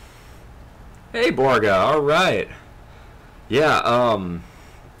 Hey, Borga. All right. Yeah,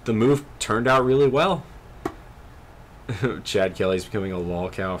 the move turned out really well. Chad Kelly's becoming a lol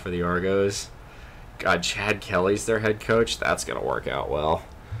cow for the Argos. God, Chad Kelly's their head coach. That's going to work out well.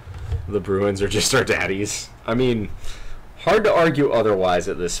 The Bruins are just our daddies. I mean, hard to argue otherwise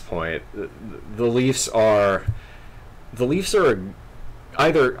at this point. The Leafs are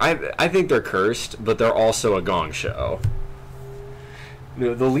either I think they're cursed, but they're also a gong show.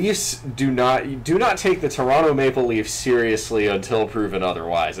 The Leafs do not take the Toronto Maple Leafs seriously until proven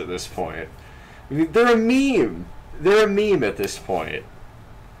otherwise at this point. I mean, they're a meme. They're a meme at this point.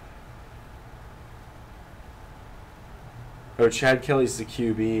 Oh, Chad Kelly's the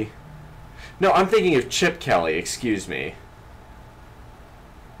QB. No, I'm thinking of Chip Kelly, excuse me.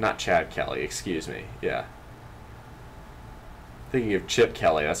 Not Chad Kelly, excuse me. Yeah. Thinking of Chip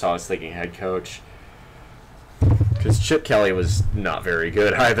Kelly, that's how I was thinking, head coach. Because Chip Kelly was not very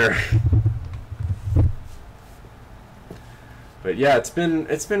good either. But yeah, it's been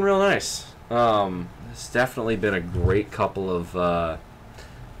real nice. It's definitely been a great couple of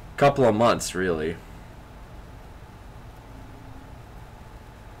months, really.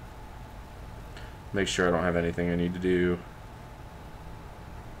 Make sure I don't have anything I need to do.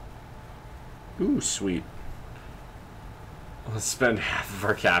 Ooh, sweet. Let's spend half of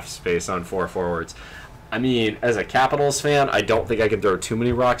our cap space on 4 forwards. I mean, as a Capitals fan, I don't think I can throw too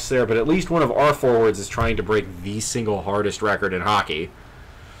many rocks there, but at least one of our forwards is trying to break the single hardest record in hockey.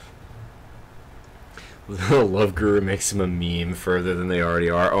 The Love Guru makes him a meme further than they already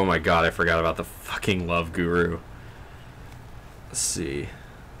are. Oh my god, I forgot about the fucking Love Guru. Let's see.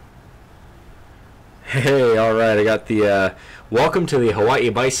 Hey, alright, I got the, welcome to the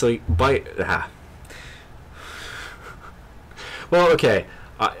Hawai'i Well, okay,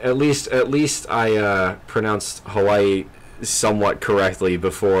 at least I pronounced Hawaii somewhat correctly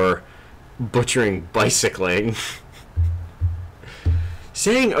before butchering bicycling.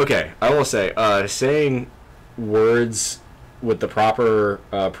 Okay, I will say, saying words with the proper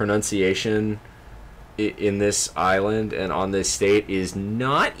pronunciation in this island and on this state is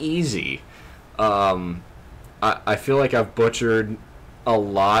not easy. I feel like I've butchered a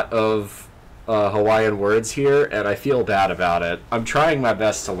lot of Hawaiian words here, and I feel bad about it. I'm trying my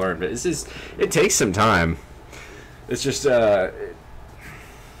best to learn, but it takes some time. It's just it's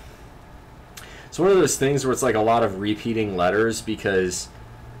one of those things where it's like a lot of repeating letters because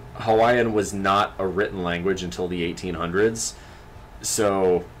Hawaiian was not a written language until the 1800s.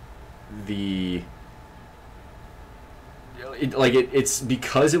 So it's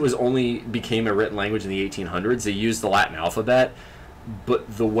because it was only became a written language in the 1800s. They used the Latin alphabet,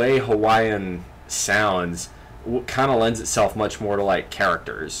 but the way Hawaiian sounds kind of lends itself much more to like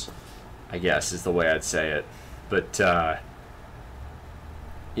characters, I guess is the way I'd say it. But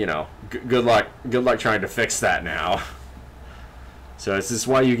you know, good luck trying to fix that now. So this is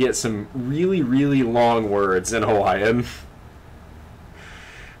why you get some really, really long words in Hawaiian.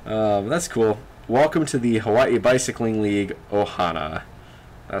 That's cool. Welcome to the Hawaii Bicycling League Ohana.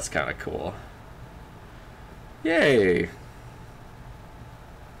 That's kind of cool. Yay!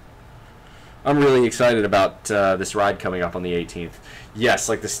 I'm really excited about this ride coming up on the 18th. Yes,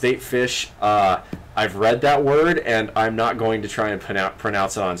 like the state fish, I've read that word, and I'm not going to try and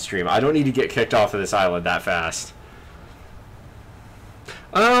pronounce it on stream. I don't need to get kicked off of this island that fast.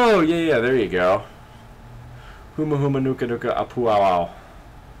 Oh, yeah, there you go. Huma huma nuka nuka apuawau.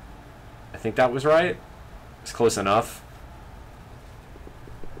 I think that was right. It's close enough.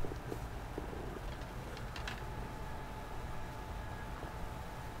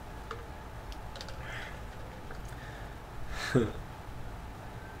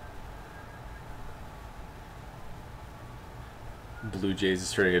 Blue Jays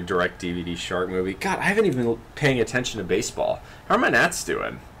is turning a direct DVD shark movie. God, I haven't even been paying attention to baseball. How are my Nats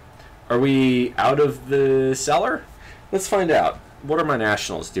doing? Are we out of the cellar? Let's find out. What are my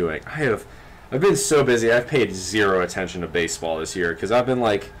Nationals doing? I've been so busy. I've paid zero attention to baseball this year because I've been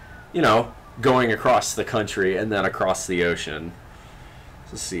like, you know, going across the country and then across the ocean.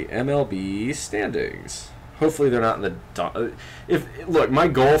 Let's see, MLB standings. Hopefully they're not in the... Look, my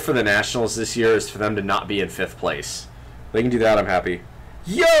goal for the Nationals this year is for them to not be in 5th place. If they can do that, I'm happy.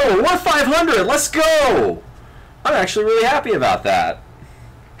 Yo, we're 500! Let's go! I'm actually really happy about that.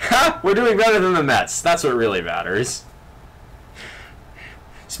 Ha! We're doing better than the Mets. That's what really matters.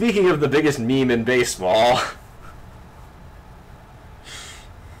 Speaking of the biggest meme in baseball...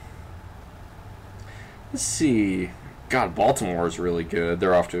 Let's see. God, Baltimore is really good.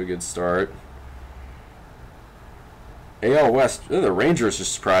 They're off to a good start. AL West, the Rangers are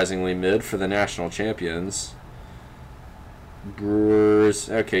surprisingly mid for the national champions. Brewers,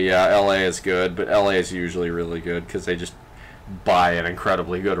 okay, yeah, LA is good, but LA is usually really good because they just buy an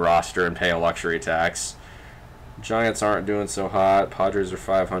incredibly good roster and pay a luxury tax. Giants aren't doing so hot. Padres are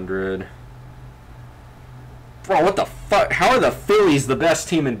 500. Bro, what the fuck? How are the Phillies the best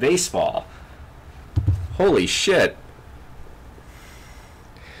team in baseball? Holy shit.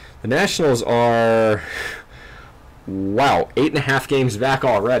 The Nationals are... Wow, 8.5 games back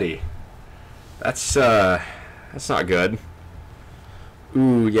already. That's not good.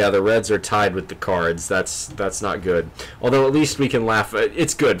 Ooh, yeah, the Reds are tied with the Cards. That's not good. Although at least we can laugh.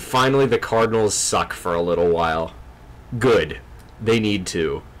 It's good. Finally, the Cardinals suck for a little while. Good. They need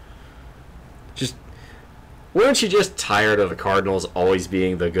to. Just, weren't you just tired of the Cardinals always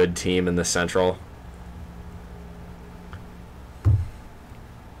being the good team in the Central?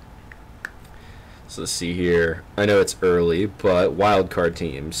 So let's see here. I know it's early, but wild card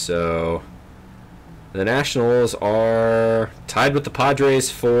teams. So the Nationals are tied with the Padres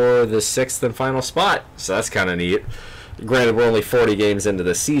for the 6th and final spot. So that's kind of neat. Granted, we're only 40 games into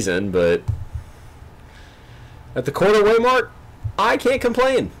the season, but at the quarter-way mark, I can't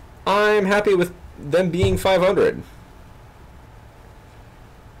complain. I'm happy with them being 500.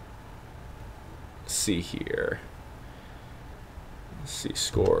 Let's see here. Let's see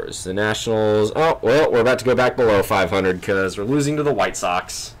scores. The Nationals... Oh, well, we're about to go back below 500 because we're losing to the White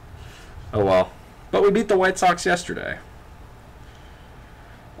Sox. Oh, well. But we beat the White Sox yesterday.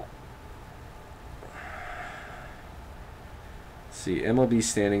 Let's see, MLB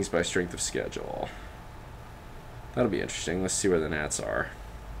standings by strength of schedule. That'll be interesting. Let's see where the Nats are.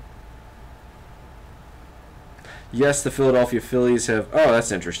 Yes, the Philadelphia Phillies have... Oh,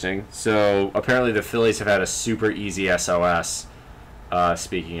 that's interesting. So, apparently the Phillies have had a super easy SOS.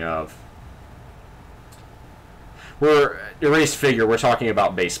 Speaking of, we're erased figure. We're talking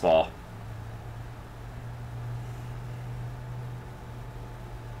about baseball.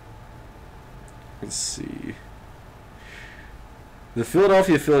 Let's see. The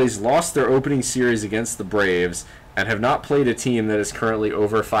Philadelphia Phillies lost their opening series against the Braves and have not played a team that is currently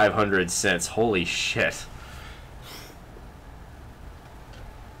over 500 since. Holy shit.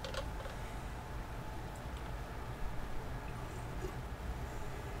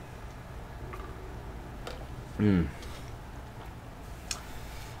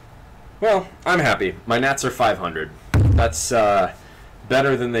 Well, I'm happy. My Nats are 500. That's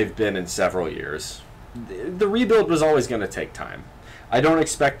better than they've been in several years. The rebuild was always going to take time. I don't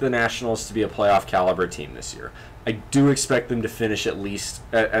expect the Nationals to be a playoff caliber team this year. I do expect them to finish at least,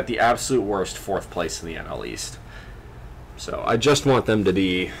 at the absolute worst, 4th place in the NL East. So I just want them to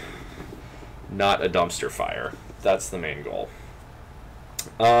be not a dumpster fire. That's the main goal.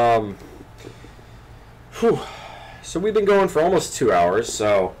 So we've been going for almost 2 hours,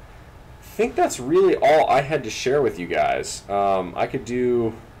 so I think that's really all I had to share with you guys. I could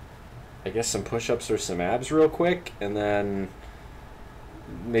do, I guess, some push-ups or some abs real quick, and then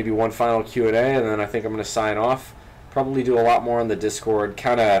maybe one final Q&A, and then I think I'm going to sign off. Probably do a lot more on the Discord.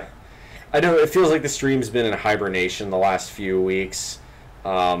 I know it feels like the stream's been in hibernation the last few weeks,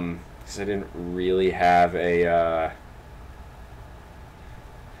 because I didn't really have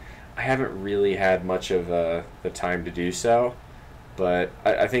I haven't really had much of the time to do so, but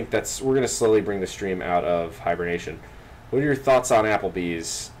I think we're going to slowly bring the stream out of hibernation. What are your thoughts on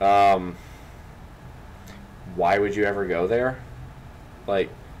Applebee's? Why would you ever go there? Like,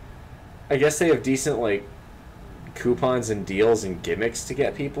 I guess they have decent, like, coupons and deals and gimmicks to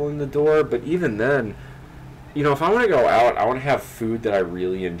get people in the door, but even then, you know, if I want to go out, I want to have food that I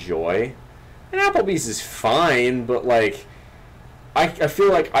really enjoy. And Applebee's is fine, but, like, I feel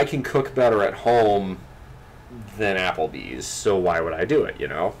like I can cook better at home than Applebee's, so why would I do it, you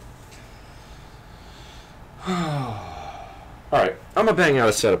know? Alright, I'm going to bang out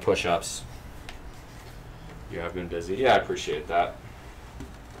a set of push-ups. You have been busy. Yeah, I appreciate that.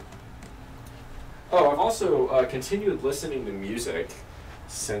 Oh, I've also continued listening to music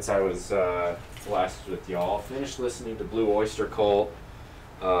since I was last with y'all. Finished listening to Blue Oyster Cult.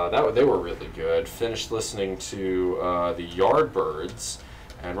 They were really good. Finished listening to the Yardbirds.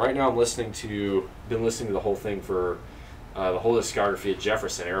 And right now I'm been listening to the whole thing for the whole discography of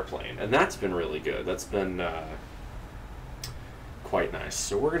Jefferson Airplane. And that's been really good. That's been quite nice.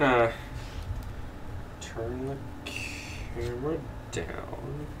 So we're going to turn the camera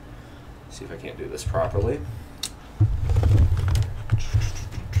down. See if I can't do this properly.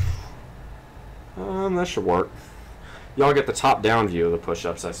 That should work. Y'all get the top-down view of the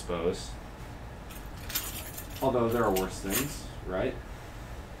push-ups, I suppose. Although there are worse things, right?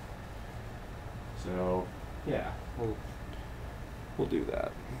 So, yeah, we'll do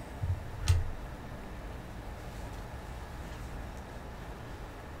that.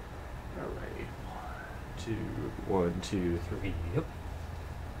 Alrighty. 1, 2, 3. Yep.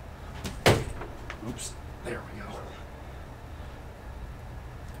 Oops. There we go.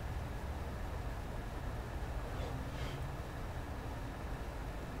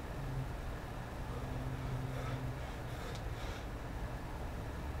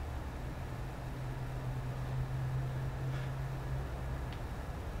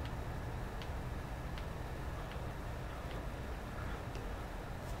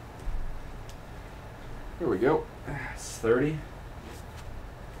 Here we go. It's 30.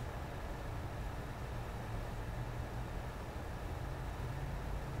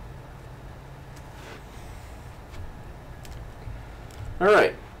 All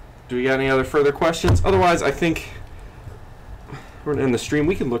right. Do we got any other further questions? Otherwise, I think we're gonna end the stream.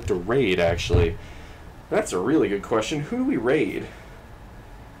 We can look to raid, actually. That's a really good question. Who do we raid?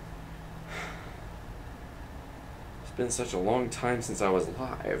 It's been such a long time since I was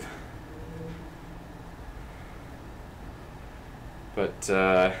live. But,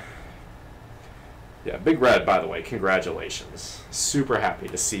 yeah, Big Red, by the way, congratulations. Super happy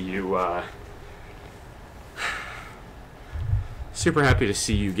to see you, super happy to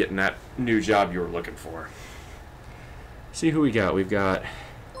see you getting that new job you were looking for. See who we got. We've got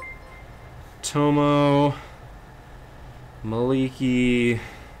Tomo, Maliki. I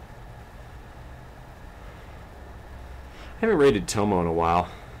haven't rated Tomo in a while.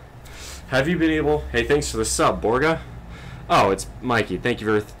 Have you been able... Hey, thanks for the sub, Borga. Oh, it's Mikey. Thank you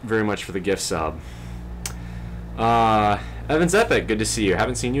very, very much for the gift sub. Evans Epic, good to see you.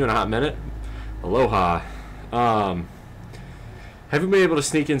 Haven't seen you in a hot minute. Aloha. Have you been able to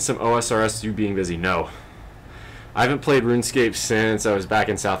sneak in some OSRS, you being busy? No. I haven't played RuneScape since I was back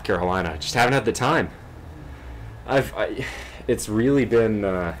in South Carolina. Just haven't had the time. It's really been...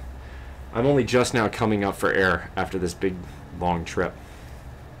 I'm only just now coming up for air after this big, long trip.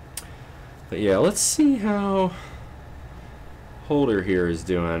 But yeah, let's see how... Holder here is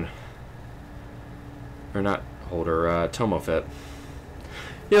doing, or not Holder, Tomo Fit.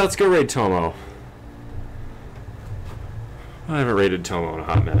 Yeah, let's go raid Tomo. I haven't raided Tomo in a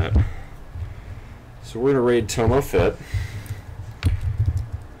hot minute. So we're gonna raid Tomo Fit.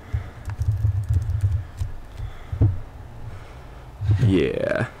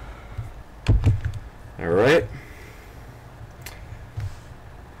 Yeah. Alright.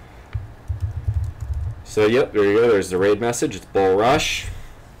 So, yep, there you go. There's the raid message. It's Bull Rush.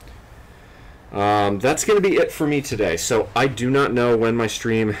 That's going to be it for me today. So, I do not know when my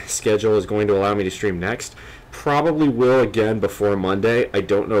stream schedule is going to allow me to stream next. Probably will again before Monday. I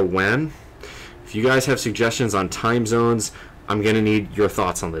don't know when. If you guys have suggestions on time zones, I'm going to need your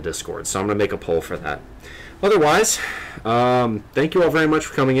thoughts on the Discord. So, I'm going to make a poll for that. Otherwise, thank you all very much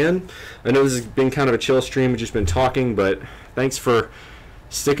for coming in. I know this has been kind of a chill stream. We've just been talking, but thanks for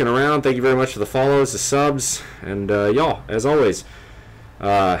sticking around. Thank you very much for the follows, the subs, and y'all, as always,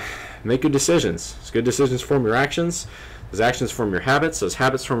 make good decisions. Those good decisions form your actions. Those actions form your habits. Those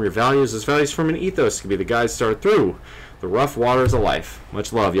habits form your values. Those values form an ethos to be the guide start through the rough waters of life.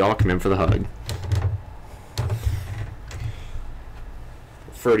 Much love, y'all. Come in for the hug.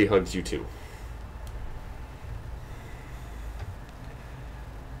 Ferdy hugs you too.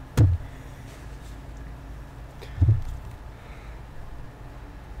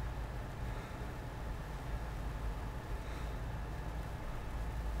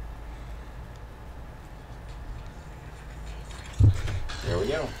 There we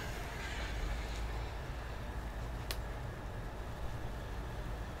go. All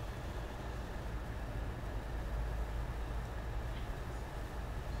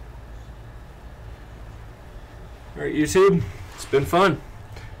right, YouTube, it's been fun.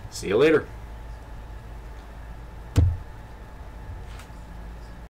 See you later.